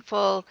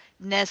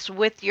mindfulness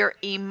with your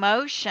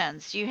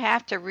emotions. You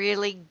have to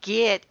really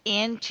get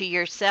into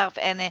yourself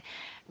and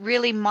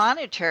really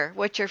monitor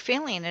what you're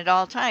feeling at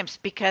all times,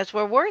 because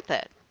we're worth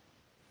it.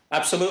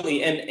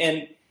 Absolutely.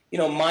 And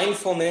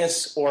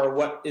mindfulness, or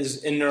what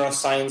is in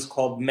neuroscience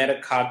called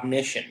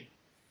metacognition.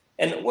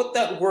 And what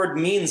that word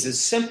means is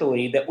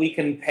simply that we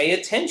can pay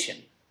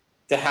attention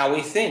to how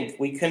we think.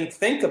 We can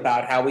think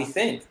about how we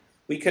think.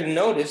 We can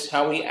notice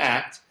how we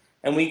act,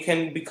 and we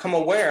can become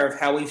aware of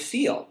how we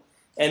feel.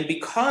 And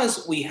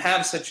because we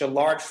have such a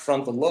large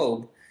frontal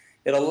lobe,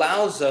 it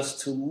allows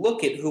us to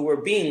look at who we're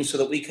being so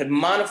that we can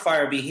modify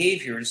our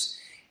behaviors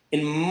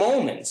in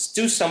moments,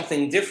 do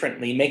something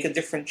differently, make a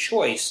different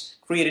choice,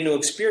 create a new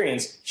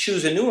experience,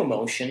 choose a new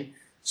emotion,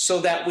 so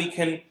that we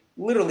can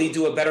literally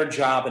do a better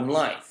job in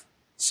life.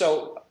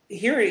 So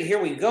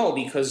here we go,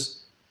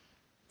 because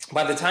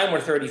by the time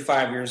we're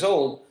 35 years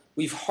old,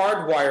 we've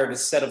hardwired a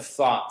set of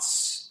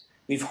thoughts.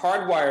 We've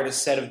hardwired a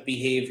set of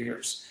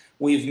behaviors.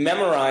 We've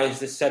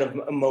memorized a set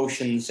of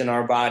emotions in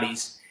our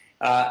bodies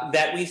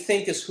that we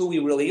think is who we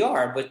really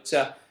are. But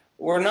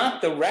we're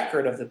not the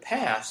record of the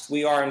past.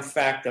 We are, in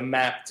fact, a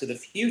map to the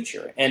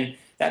future. And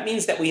that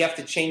means that we have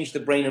to change the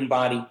brain and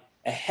body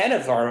ahead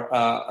of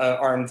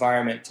our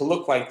environment to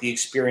look like the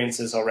experience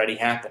has already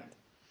happened.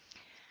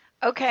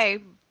 Okay,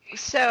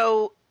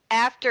 so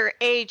after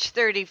age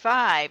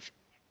 35,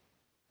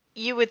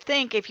 you would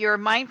think if you're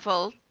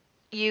mindful,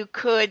 you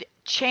could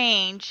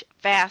change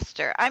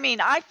faster. I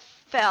mean, I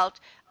felt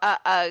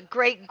a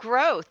great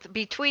growth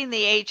between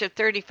the age of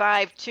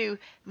 35 to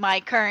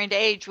my current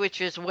age, which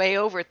is way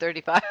over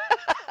 35.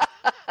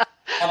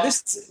 Well,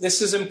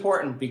 this is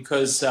important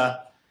because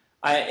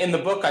in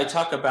the book I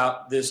talk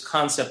about this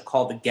concept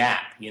called the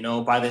gap.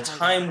 By the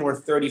time we're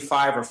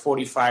 35 or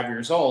 45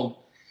 years old,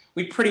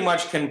 we pretty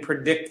much can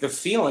predict the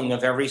feeling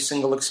of every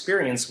single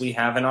experience we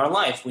have in our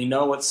life. We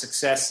know what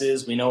success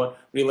is. We know what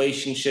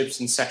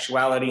relationships and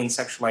sexuality and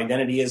sexual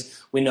identity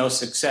is. We know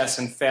success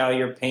and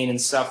failure, pain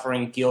and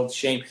suffering, guilt,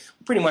 shame.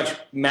 We pretty much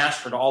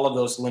mastered all of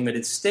those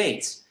limited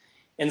states.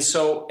 And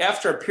so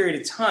after a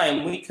period of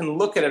time, we can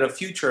look at a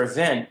future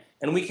event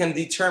and we can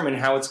determine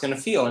how it's going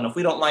to feel. And if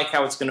we don't like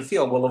how it's going to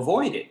feel, we'll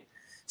avoid it.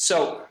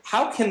 So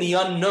how can the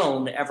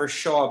unknown ever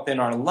show up in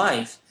our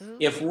life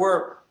if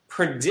we're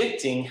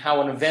predicting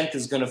how an event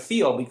is going to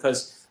feel?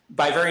 Because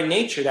by very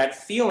nature, that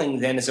feeling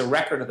then is a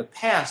record of the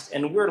past,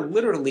 and we're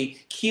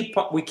literally keep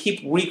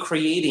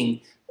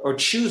recreating or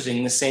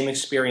choosing the same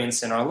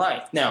experience in our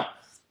life. Now,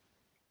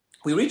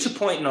 we reach a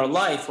point in our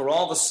life where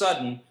all of a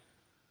sudden,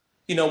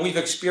 we've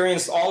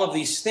experienced all of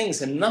these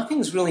things, and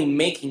nothing's really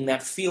making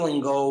that feeling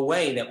go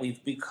away that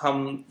we've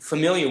become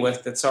familiar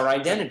with. That's our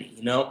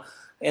identity,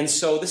 And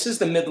so this is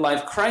the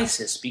midlife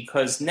crisis,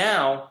 because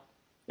now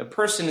the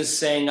person is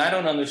saying, I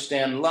don't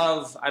understand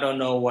love. I don't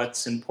know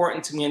what's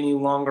important to me any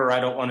longer.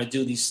 I don't want to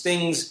do these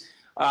things.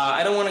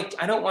 I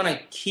don't want to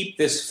keep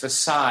this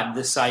facade,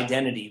 this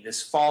identity,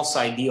 this false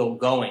ideal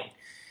going.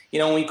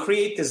 We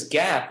create this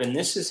gap, and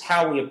this is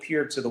how we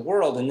appear to the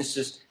world, and this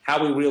is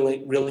how we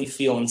really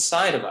feel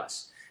inside of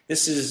us.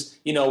 This is,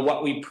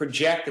 what we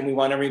project, and we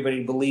want everybody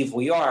to believe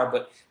we are.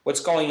 But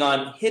what's going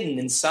on hidden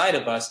inside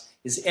of us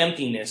is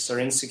emptiness or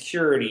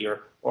insecurity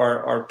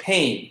or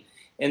pain.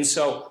 And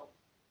so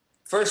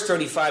first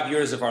 35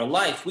 years of our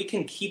life, we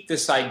can keep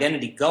this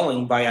identity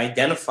going by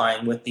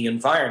identifying with the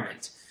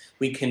environment.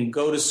 We can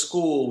go to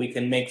school, we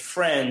can make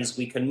friends,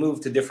 we can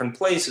move to different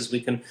places,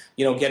 we can,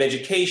 get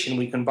education,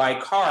 we can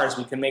buy cars,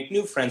 we can make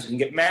new friends, we can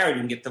get married,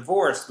 we can get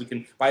divorced, we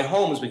can buy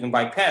homes, we can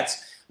buy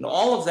pets. And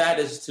all of that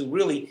is to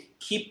really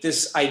keep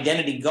this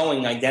identity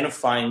going,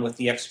 identifying with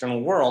the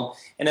external world.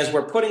 And as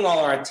we're putting all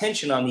our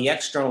attention on the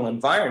external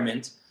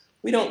environment,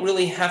 we don't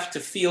really have to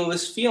feel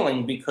this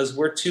feeling because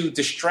we're too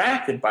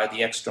distracted by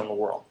the external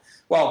world.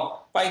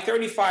 Well, by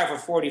 35 or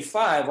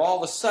 45, all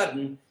of a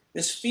sudden,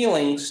 this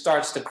feeling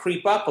starts to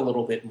creep up a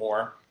little bit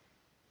more.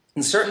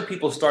 And certain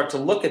people start to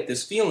look at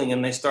this feeling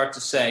and they start to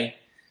say,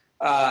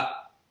 I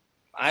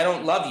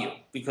don't love you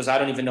because I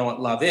don't even know what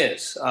love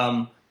is.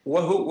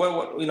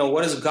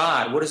 What is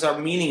God? What is our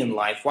meaning in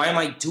life? Why am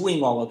I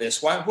doing all of this?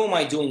 Who am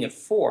I doing it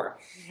for?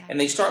 Yeah. And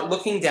they start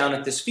looking down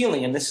at this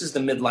feeling, and this is the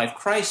midlife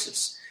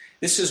crisis.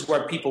 This is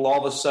where people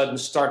all of a sudden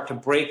start to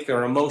break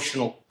their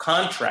emotional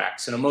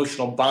contracts and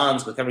emotional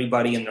bonds with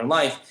everybody in their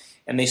life,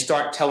 and they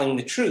start telling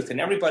the truth.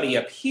 And everybody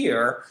up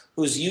here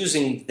who's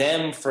using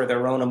them for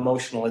their own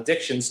emotional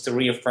addictions to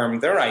reaffirm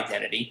their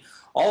identity,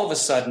 all of a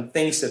sudden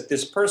thinks that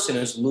this person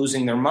is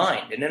losing their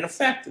mind. And in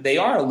effect, they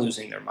are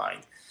losing their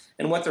mind.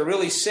 And what they're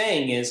really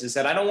saying is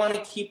that I don't want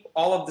to keep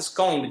all of this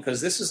going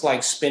because this is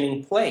like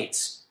spinning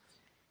plates.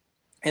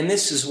 And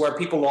this is where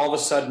people all of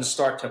a sudden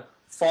start to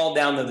fall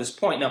down to this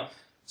point. Now,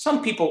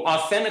 some people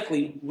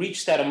authentically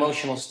reach that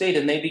emotional state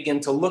and they begin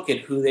to look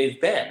at who they've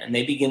been and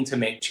they begin to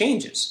make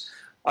changes.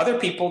 Other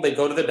people, they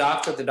go to the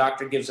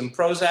doctor gives them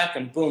Prozac,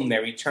 and boom, they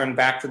return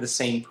back to the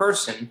same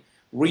person,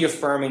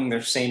 reaffirming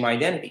their same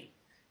identity.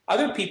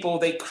 Other people,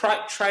 they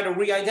try to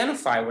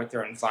re-identify with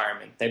their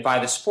environment. They buy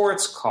the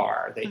sports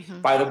car, they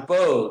buy the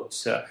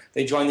boat,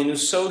 they join the new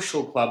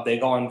social club, they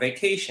go on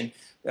vacation,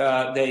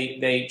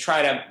 they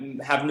try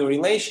to have new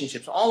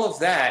relationships. All of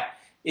that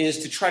is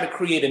to try to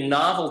create a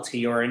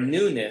novelty or a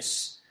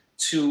newness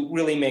to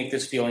really make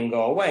this feeling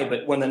go away.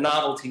 But when the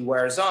novelty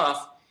wears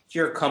off,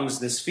 here comes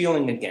this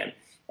feeling again.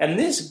 And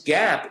this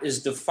gap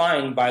is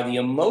defined by the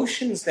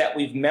emotions that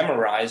we've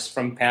memorized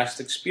from past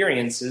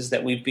experiences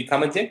that we've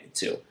become addicted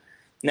to.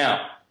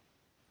 Now,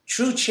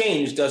 true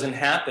change doesn't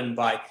happen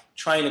by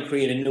trying to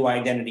create a new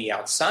identity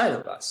outside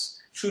of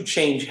us. True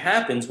change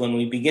happens when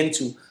we begin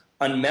to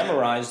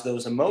unmemorize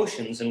those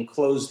emotions and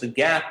close the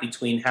gap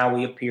between how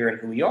we appear and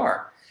who we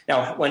are.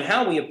 Now, when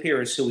how we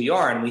appear is who we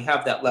are and we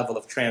have that level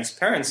of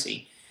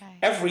transparency,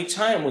 every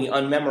time we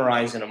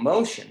unmemorize an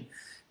emotion,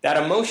 that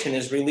emotion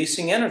is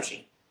releasing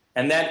energy.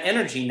 And that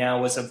energy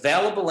now is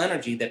available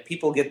energy that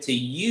people get to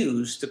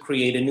use to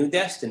create a new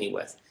destiny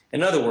with.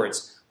 In other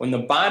words, when the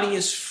body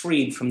is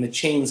freed from the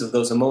chains of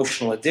those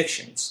emotional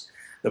addictions,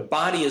 the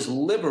body is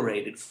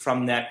liberated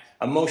from that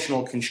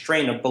emotional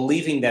constraint of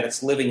believing that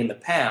it's living in the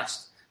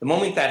past. The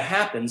moment that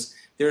happens,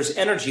 there's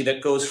energy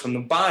that goes from the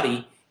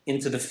body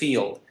into the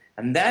field.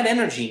 And that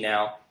energy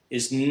now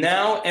is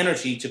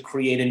energy to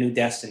create a new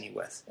destiny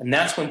with. And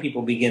that's when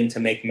people begin to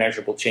make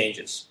measurable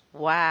changes.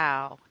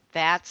 Wow,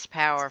 that's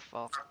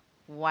powerful.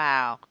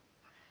 Wow.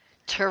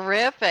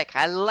 Terrific.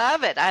 I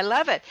love it. I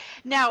love it.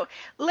 Now,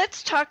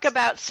 let's talk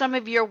about some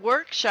of your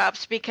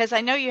workshops, because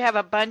I know you have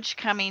a bunch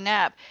coming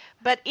up.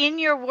 But in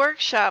your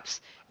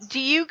workshops, do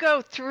you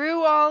go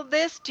through all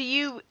this? Do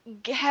you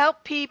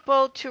help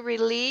people to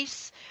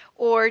release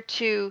or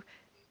to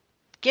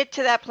get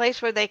to that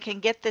place where they can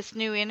get this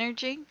new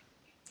energy?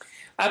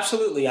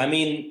 Absolutely. I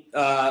mean,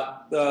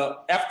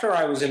 after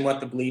I was in What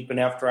the Bleep and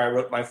after I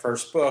wrote my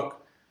first book,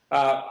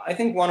 I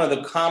think one of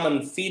the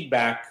common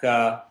feedback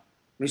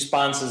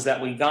responses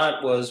that we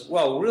got was,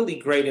 well, really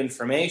great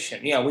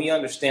information. Yeah, we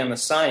understand the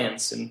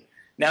science, and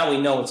now we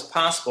know it's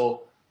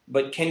possible,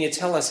 but can you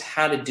tell us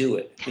how to do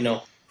it? You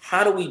know,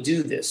 how do we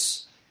do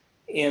this?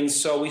 And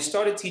so we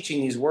started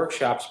teaching these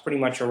workshops pretty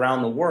much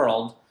around the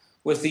world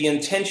with the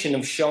intention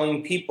of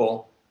showing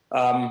people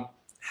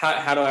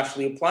how to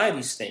actually apply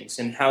these things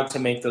and how to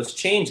make those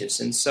changes.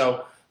 And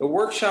so the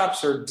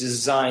workshops are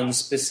designed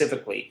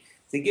specifically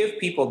to give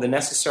people the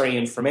necessary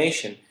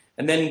information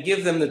and then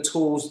give them the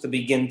tools to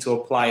begin to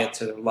apply it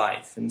to their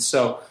life. And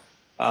so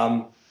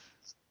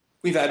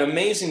we've had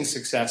amazing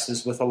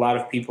successes with a lot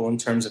of people in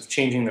terms of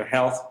changing their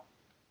health,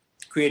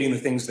 creating the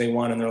things they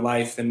want in their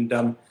life,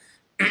 and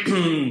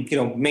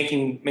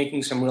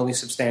making some really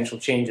substantial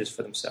changes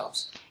for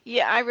themselves.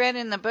 Yeah, I read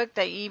in the book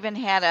that you even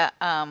had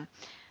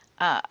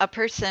a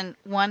person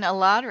won a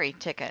lottery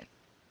ticket.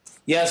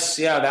 Yes,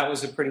 yeah, that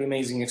was a pretty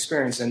amazing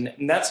experience, and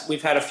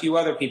we've had a few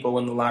other people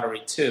win the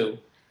lottery too,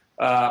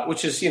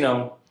 which is,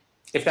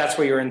 if that's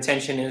where your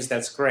intention is,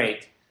 that's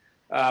great.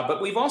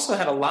 But we've also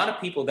had a lot of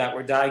people that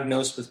were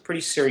diagnosed with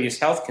pretty serious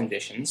health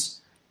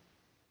conditions,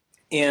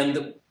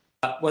 and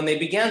when they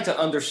began to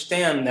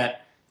understand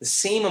that the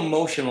same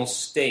emotional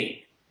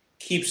state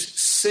keeps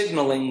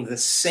signaling the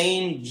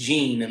same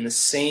gene in the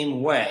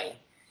same way,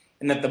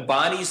 and that the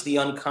body's the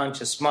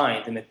unconscious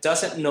mind, and it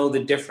doesn't know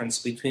the difference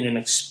between an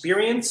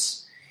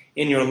experience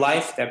in your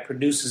life that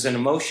produces an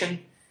emotion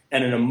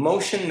and an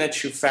emotion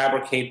that you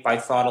fabricate by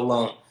thought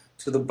alone.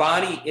 To the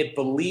body, it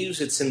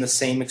believes it's in the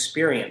same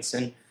experience.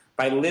 And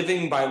by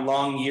living by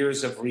long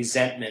years of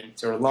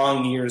resentment or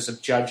long years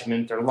of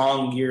judgment or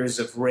long years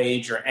of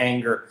rage or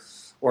anger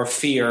or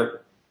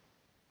fear,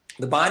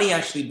 the body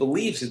actually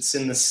believes it's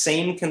in the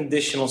same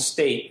conditional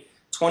state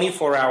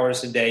 24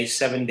 hours a day,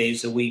 7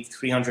 days a week,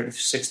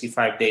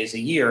 365 days a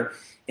year.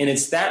 And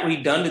it's that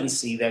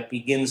redundancy that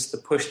begins to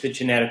push the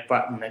genetic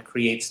button that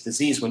creates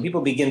disease. When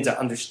people begin to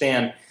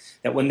understand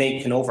that when they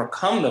can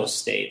overcome those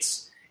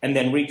states and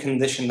then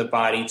recondition the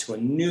body to a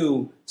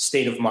new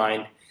state of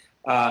mind,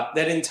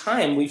 that in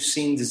time we've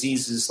seen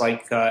diseases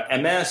like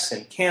MS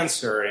and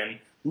cancer and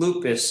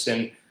lupus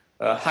and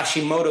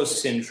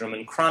Hashimoto's syndrome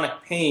and chronic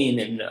pain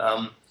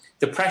and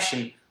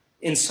depression,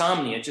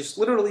 insomnia just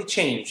literally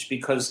change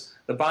because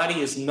the body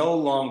is no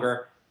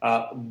longer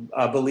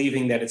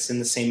believing that it's in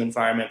the same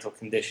environmental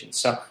conditions.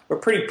 So we're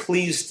pretty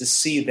pleased to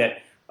see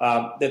that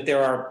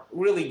there are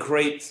really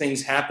great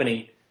things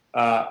happening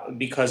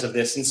because of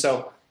this. And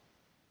so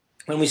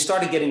when we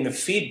started getting the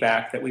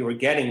feedback that we were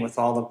getting with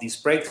all of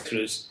these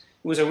breakthroughs,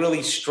 it was a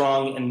really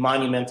strong and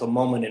monumental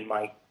moment in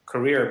my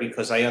career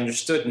because I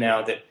understood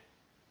now that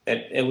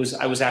I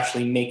was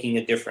actually making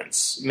a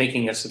difference,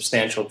 making a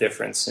substantial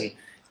difference.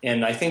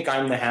 And I think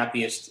I'm the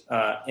happiest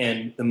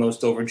and the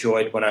most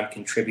overjoyed when I'm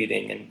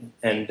contributing,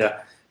 and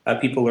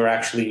people are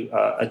actually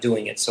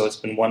doing it. So it's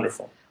been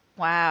wonderful.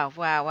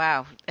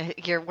 Wow.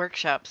 Your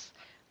workshops,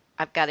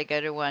 I've got to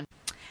go to one.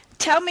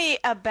 Tell me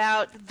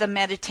about the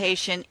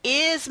meditation.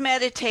 Is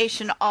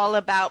meditation all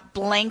about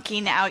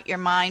blanking out your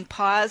mind,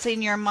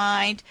 pausing your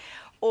mind,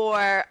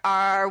 or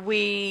are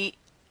we...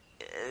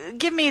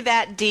 Give me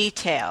that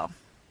detail.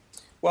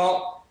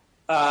 Well,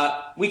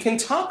 we can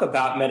talk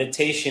about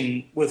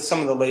meditation with some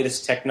of the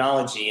latest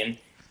technology.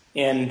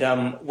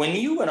 And when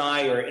you and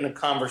I are in a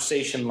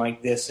conversation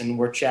like this and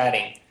we're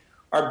chatting,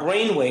 our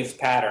brainwave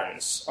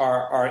patterns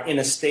are in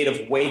a state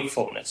of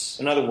wakefulness.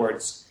 In other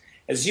words,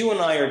 as you and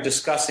I are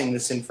discussing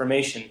this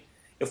information,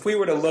 if we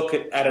were to look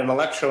at an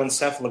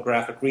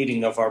electroencephalographic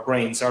reading of our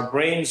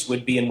brains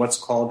would be in what's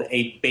called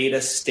a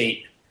beta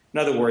state. In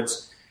other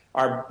words,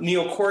 our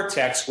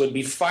neocortex would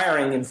be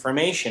firing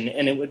information,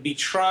 and it would be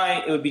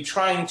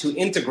trying to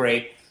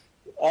integrate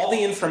all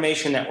the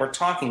information that we're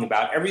talking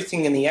about,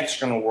 everything in the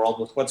external world,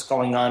 with what's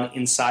going on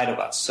inside of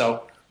us.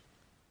 So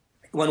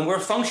when we're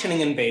functioning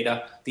in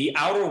beta, the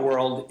outer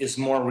world is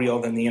more real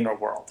than the inner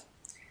world.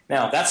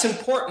 Now, that's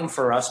important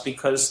for us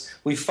because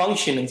we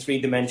function in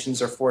 3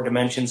 dimensions or 4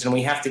 dimensions, and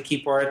we have to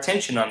keep our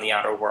attention on the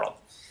outer world.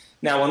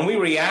 Now, when we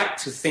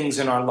react to things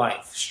in our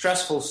life,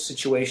 stressful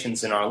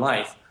situations in our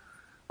life,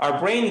 our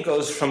brain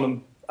goes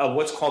from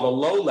what's called a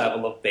low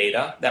level of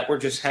beta, that we're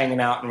just hanging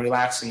out and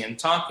relaxing and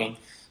talking,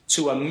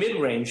 to a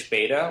mid-range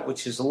beta,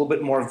 which is a little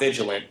bit more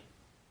vigilant,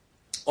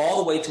 all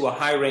the way to a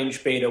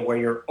high-range beta where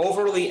you're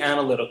overly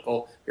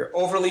analytical, you're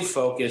overly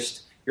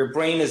focused, your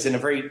brain is in a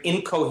very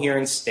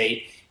incoherent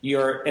state,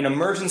 you're in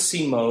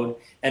emergency mode,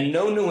 and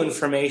no new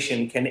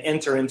information can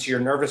enter into your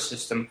nervous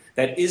system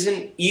that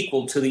isn't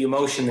equal to the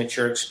emotion that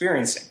you're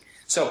experiencing.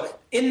 So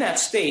in that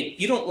state,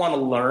 you don't want to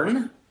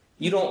learn,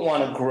 you don't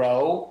want to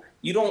grow,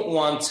 you don't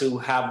want to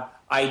have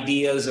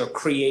ideas or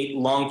create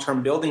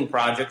long-term building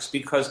projects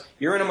because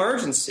you're in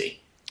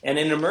emergency. And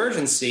in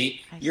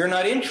emergency, you're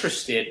not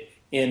interested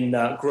in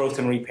growth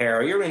and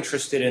repair. You're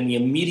interested in the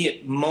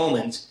immediate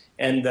moment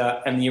and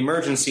the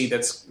emergency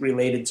that's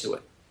related to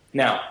it.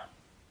 Now,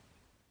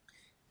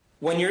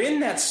 when you're in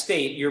that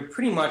state, you're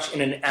pretty much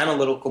in an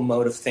analytical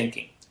mode of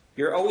thinking.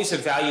 You're always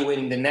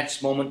evaluating the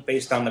next moment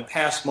based on the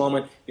past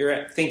moment.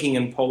 You're thinking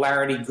in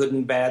polarity, good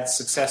and bad,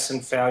 success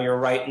and failure,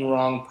 right and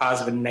wrong,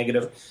 positive and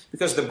negative.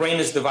 Because the brain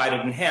is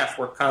divided in half,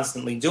 we're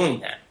constantly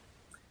doing that.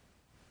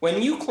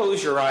 When you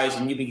close your eyes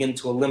and you begin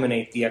to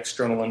eliminate the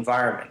external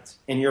environment,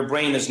 and your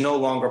brain is no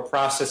longer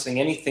processing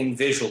anything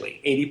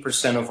visually,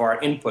 80% of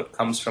our input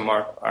comes from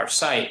our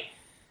sight,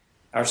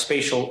 our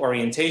spatial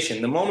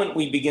orientation. The moment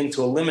we begin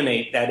to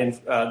eliminate that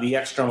the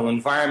external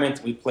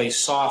environment, we play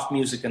soft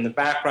music in the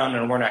background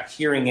and we're not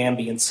hearing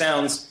ambient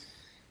sounds,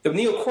 the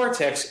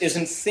neocortex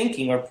isn't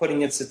thinking or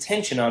putting its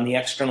attention on the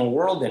external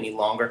world any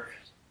longer,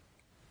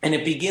 and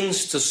it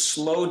begins to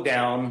slow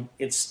down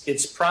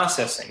its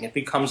processing. It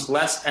becomes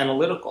less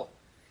analytical.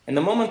 And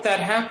the moment that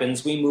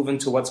happens, we move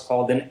into what's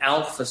called an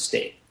alpha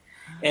state.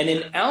 And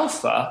in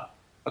alpha,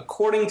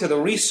 according to the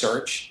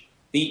research,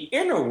 the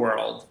inner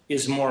world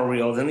is more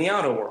real than the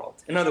outer world.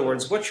 In other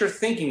words, what you're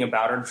thinking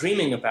about or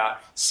dreaming about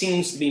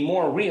seems to be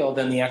more real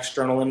than the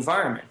external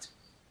environment.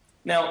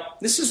 Now,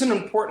 this is an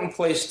important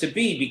place to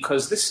be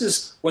because this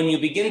is when you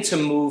begin to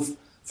move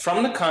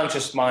from the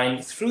conscious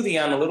mind through the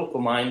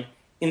analytical mind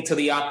into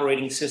the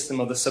operating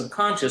system of the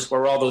subconscious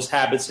where all those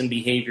habits and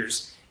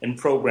behaviors and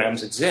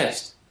programs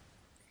exist.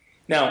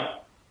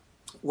 Now,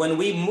 when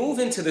we move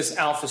into this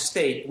alpha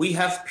state, we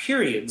have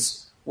periods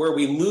where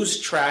we lose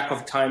track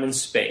of time and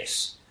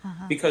space.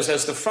 Because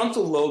as the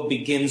frontal lobe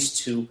begins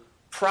to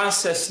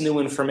process new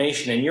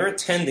information and you're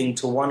attending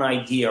to one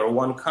idea or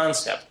one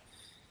concept,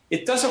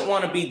 it doesn't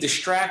want to be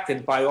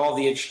distracted by all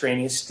the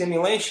extraneous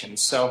stimulation.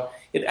 So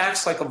it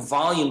acts like a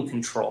volume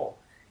control.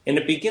 And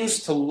it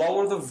begins to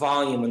lower the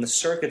volume in the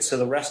circuits of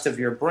the rest of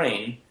your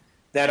brain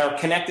that are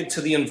connected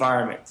to the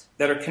environment,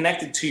 that are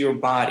connected to your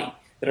body,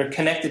 that are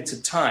connected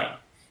to time.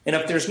 And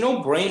if there's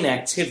no brain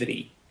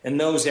activity in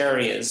those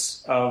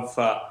areas of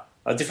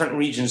different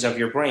regions of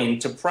your brain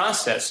to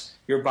process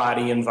your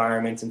body,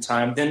 environment, and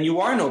time, then you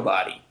are no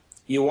body.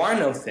 You are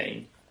no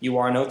thing. You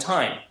are no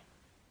time.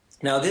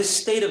 Now, this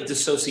state of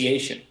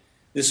dissociation,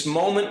 this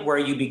moment where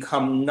you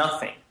become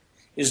nothing,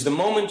 is the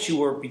moment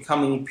you are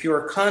becoming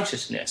pure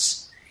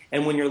consciousness.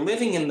 And when you're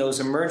living in those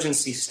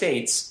emergency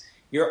states,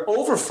 you're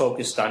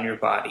over-focused on your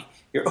body.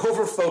 You're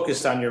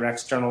over-focused on your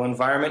external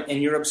environment,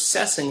 and you're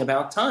obsessing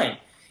about time.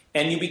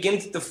 And you begin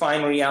to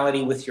define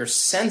reality with your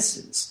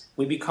senses.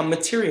 We become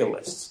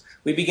materialists.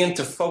 We begin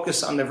to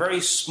focus on the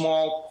very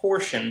small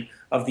portion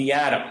of the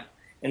atom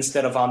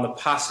instead of on the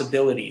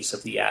possibilities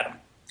of the atom.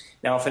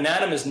 Now, if an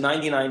atom is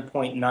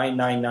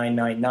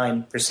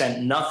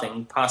 99.99999%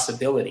 nothing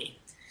possibility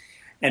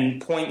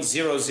and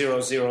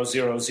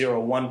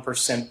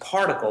 0.000001%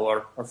 particle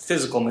or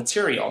physical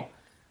material,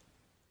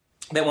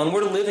 that when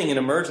we're living in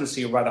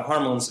emergency or by the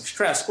hormones of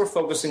stress, we're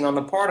focusing on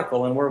the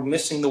particle and we're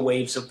missing the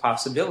waves of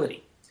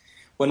possibility.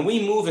 When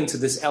we move into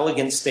this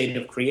elegant state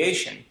of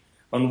creation,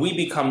 when we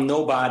become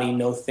no body,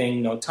 no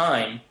thing, no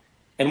time,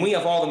 and we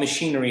have all the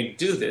machinery to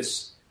do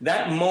this,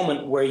 that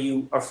moment where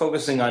you are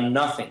focusing on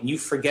nothing, you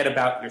forget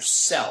about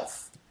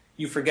yourself,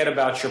 you forget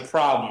about your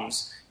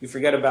problems, you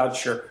forget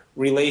about your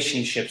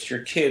relationships, your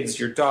kids,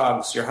 your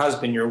dogs, your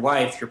husband, your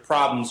wife, your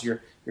problems,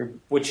 your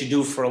what you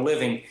do for a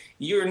living.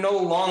 You're no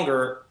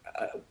longer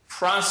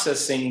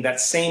processing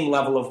that same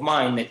level of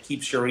mind that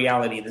keeps your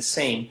reality the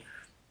same.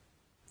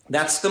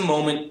 That's the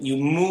moment you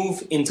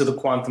move into the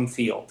quantum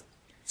field.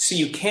 See,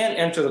 you can't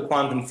enter the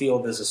quantum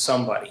field as a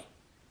somebody.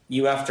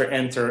 You have to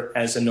enter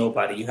as a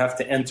nobody. You have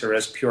to enter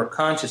as pure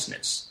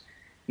consciousness.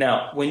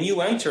 Now, when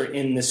you enter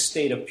in this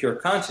state of pure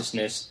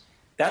consciousness,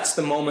 that's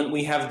the moment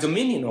we have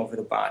dominion over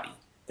the body.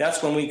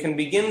 That's when we can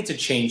begin to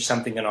change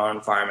something in our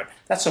environment.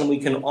 That's when we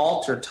can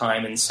alter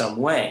time in some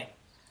way.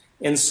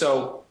 And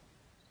so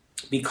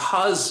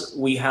because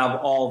we have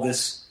all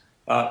this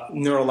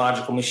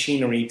neurological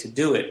machinery to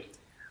do it,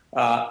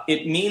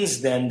 it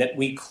means then that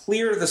we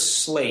clear the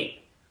slate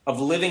of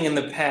living in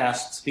the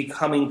past,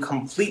 becoming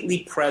completely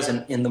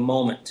present in the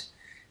moment.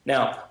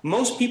 Now,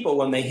 most people,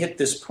 when they hit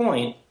this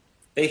point,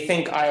 they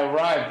think I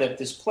arrived at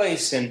this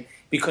place, and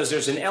because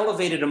there's an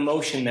elevated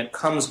emotion that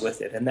comes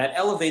with it, and that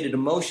elevated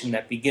emotion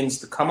that begins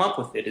to come up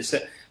with it is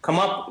that come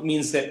up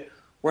means that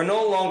we're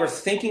no longer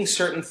thinking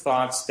certain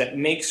thoughts that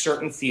make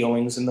certain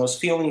feelings, and those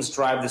feelings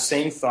drive the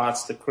same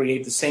thoughts that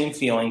create the same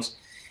feelings.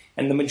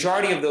 And the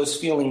majority of those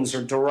feelings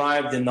are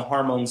derived in the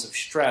hormones of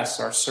stress,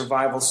 our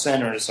survival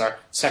centers, our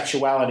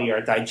sexuality, our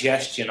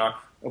digestion, our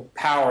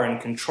power and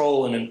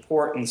control and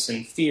importance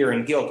and fear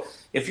and guilt.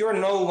 If you're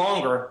no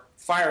longer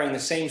firing the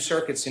same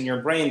circuits in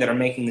your brain that are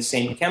making the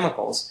same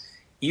chemicals,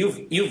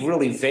 you've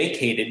really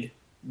vacated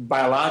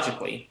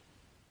biologically.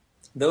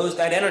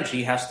 That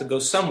energy has to go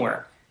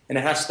somewhere, and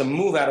it has to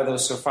move out of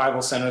those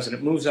survival centers, and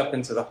it moves up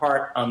into the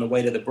heart on the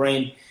way to the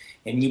brain,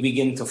 and you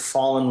begin to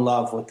fall in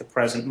love with the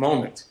present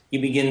moment.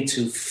 You begin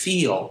to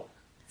feel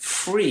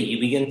free. You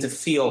begin to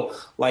feel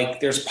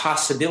like there's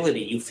possibility.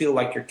 You feel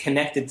like you're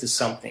connected to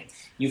something.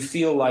 You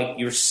feel like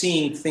you're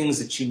seeing things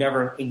that you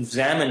never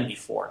examined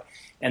before.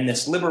 And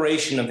this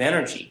liberation of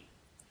energy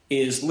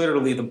is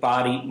literally the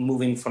body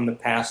moving from the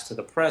past to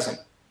the present.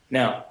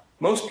 Now,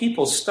 most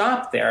people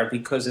stop there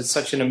because it's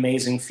such an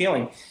amazing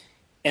feeling.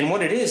 And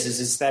what it is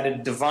it's that a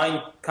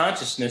divine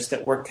consciousness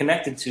that we're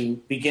connected to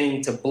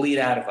beginning to bleed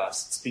out of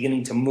us. It's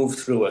beginning to move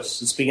through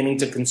us. It's beginning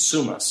to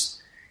consume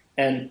us.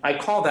 And I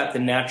call that the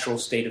natural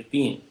state of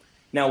being.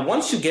 Now,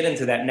 once you get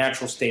into that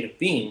natural state of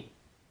being,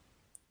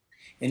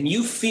 and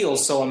you feel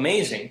so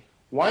amazing,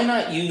 why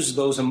not use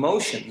those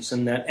emotions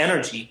and that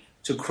energy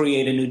to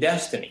create a new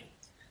destiny?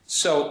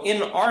 So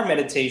in our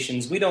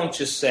meditations, we don't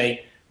just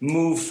say,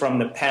 move from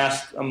the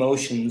past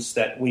emotions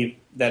that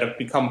have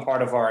become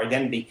part of our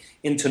identity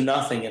into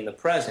nothing in the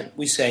present.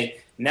 We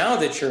say, now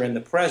that you're in the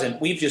present,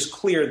 we've just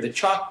cleared the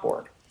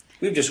chalkboard.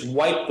 We've just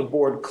wiped the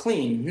board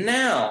clean.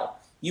 Now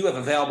you have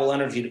available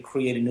energy to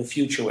create a new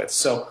future with.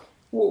 So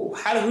who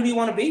do you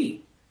want to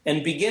be?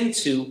 And begin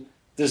to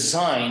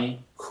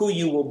design who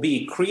you will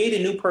be. Create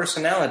a new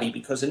personality,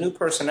 because a new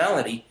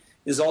personality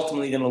is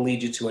ultimately going to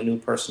lead you to a new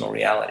personal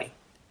reality.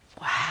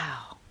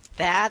 Wow.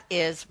 That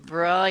is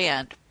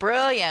brilliant,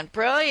 brilliant,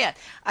 brilliant.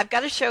 I've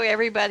got to show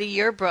everybody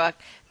your book,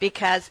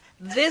 because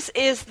this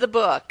is the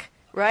book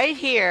right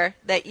here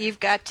that you've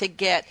got to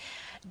get.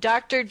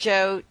 Dr.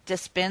 Joe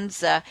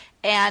Dispenza,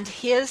 and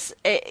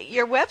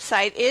your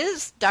website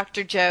is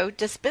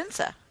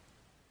drjoedispenza.com.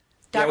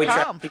 Yeah, we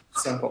try to keep it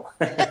simple.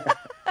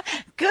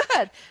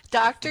 Good.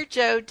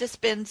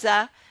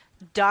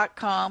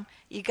 drjoedispenza.com.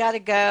 You got to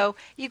go.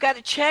 You got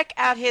to check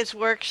out his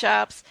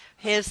workshops,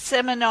 his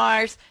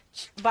seminars.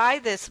 Buy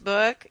this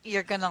book.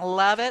 You're going to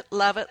love it,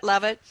 love it,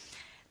 love it.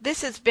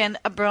 This has been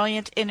a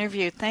brilliant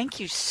interview. Thank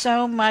you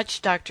so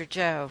much, Dr.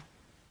 Joe.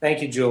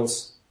 Thank you,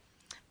 Jules.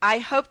 I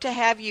hope to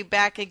have you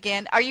back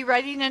again. Are you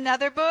writing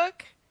another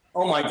book?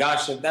 Oh, my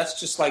gosh. That's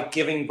just like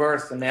giving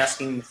birth and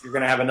asking if you're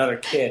going to have another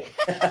kid.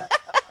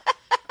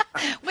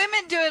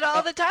 Women do it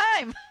all the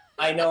time.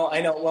 I know.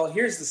 Well,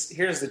 here's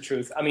the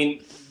truth. I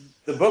mean,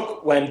 the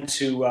book went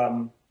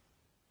to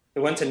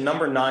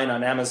number 9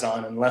 on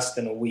Amazon in less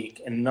than a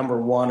week, and number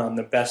 1 on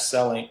the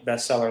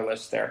bestseller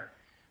list there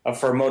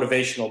for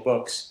motivational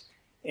books.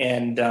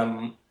 And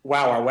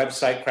wow, our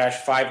website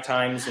crashed 5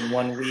 times in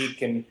 1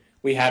 week, and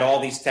we had all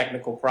these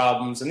technical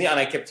problems. And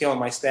I kept telling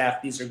my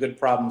staff, these are good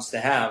problems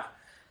to have.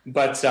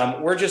 But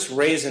we're just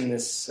raising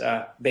this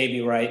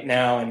baby right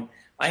now, and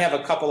I have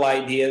a couple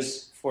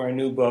ideas for a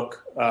new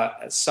book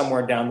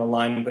somewhere down the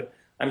line, but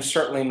I'm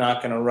certainly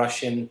not going to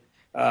rush into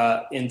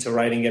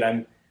writing it.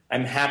 I'm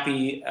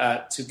happy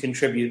to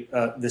contribute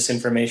this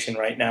information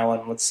right now,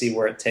 and let's see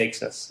where it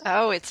takes us.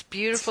 Oh, it's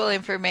beautiful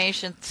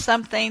information.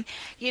 Something,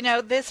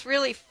 this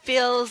really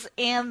fills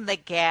in the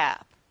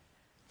gap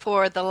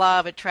for the law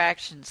of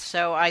attraction.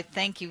 So I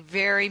thank you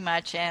very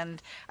much, and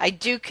I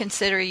do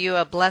consider you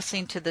a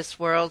blessing to this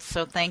world,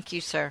 so thank you,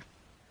 sir.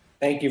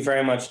 Thank you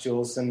very much,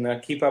 Jules,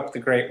 and keep up the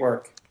great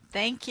work.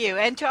 Thank you.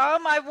 And to all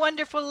my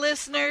wonderful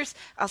listeners,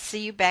 I'll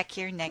see you back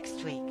here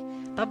next week.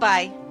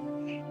 Bye-bye.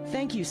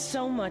 Thank you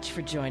so much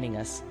for joining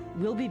us.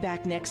 We'll be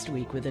back next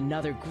week with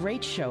another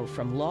great show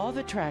from Law of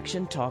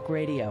Attraction Talk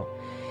Radio.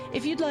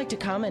 If you'd like to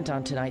comment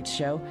on tonight's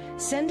show,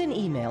 send an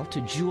email to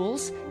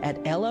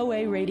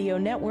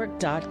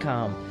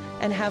jules@loaradionetwork.com,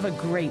 and have a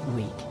great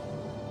week.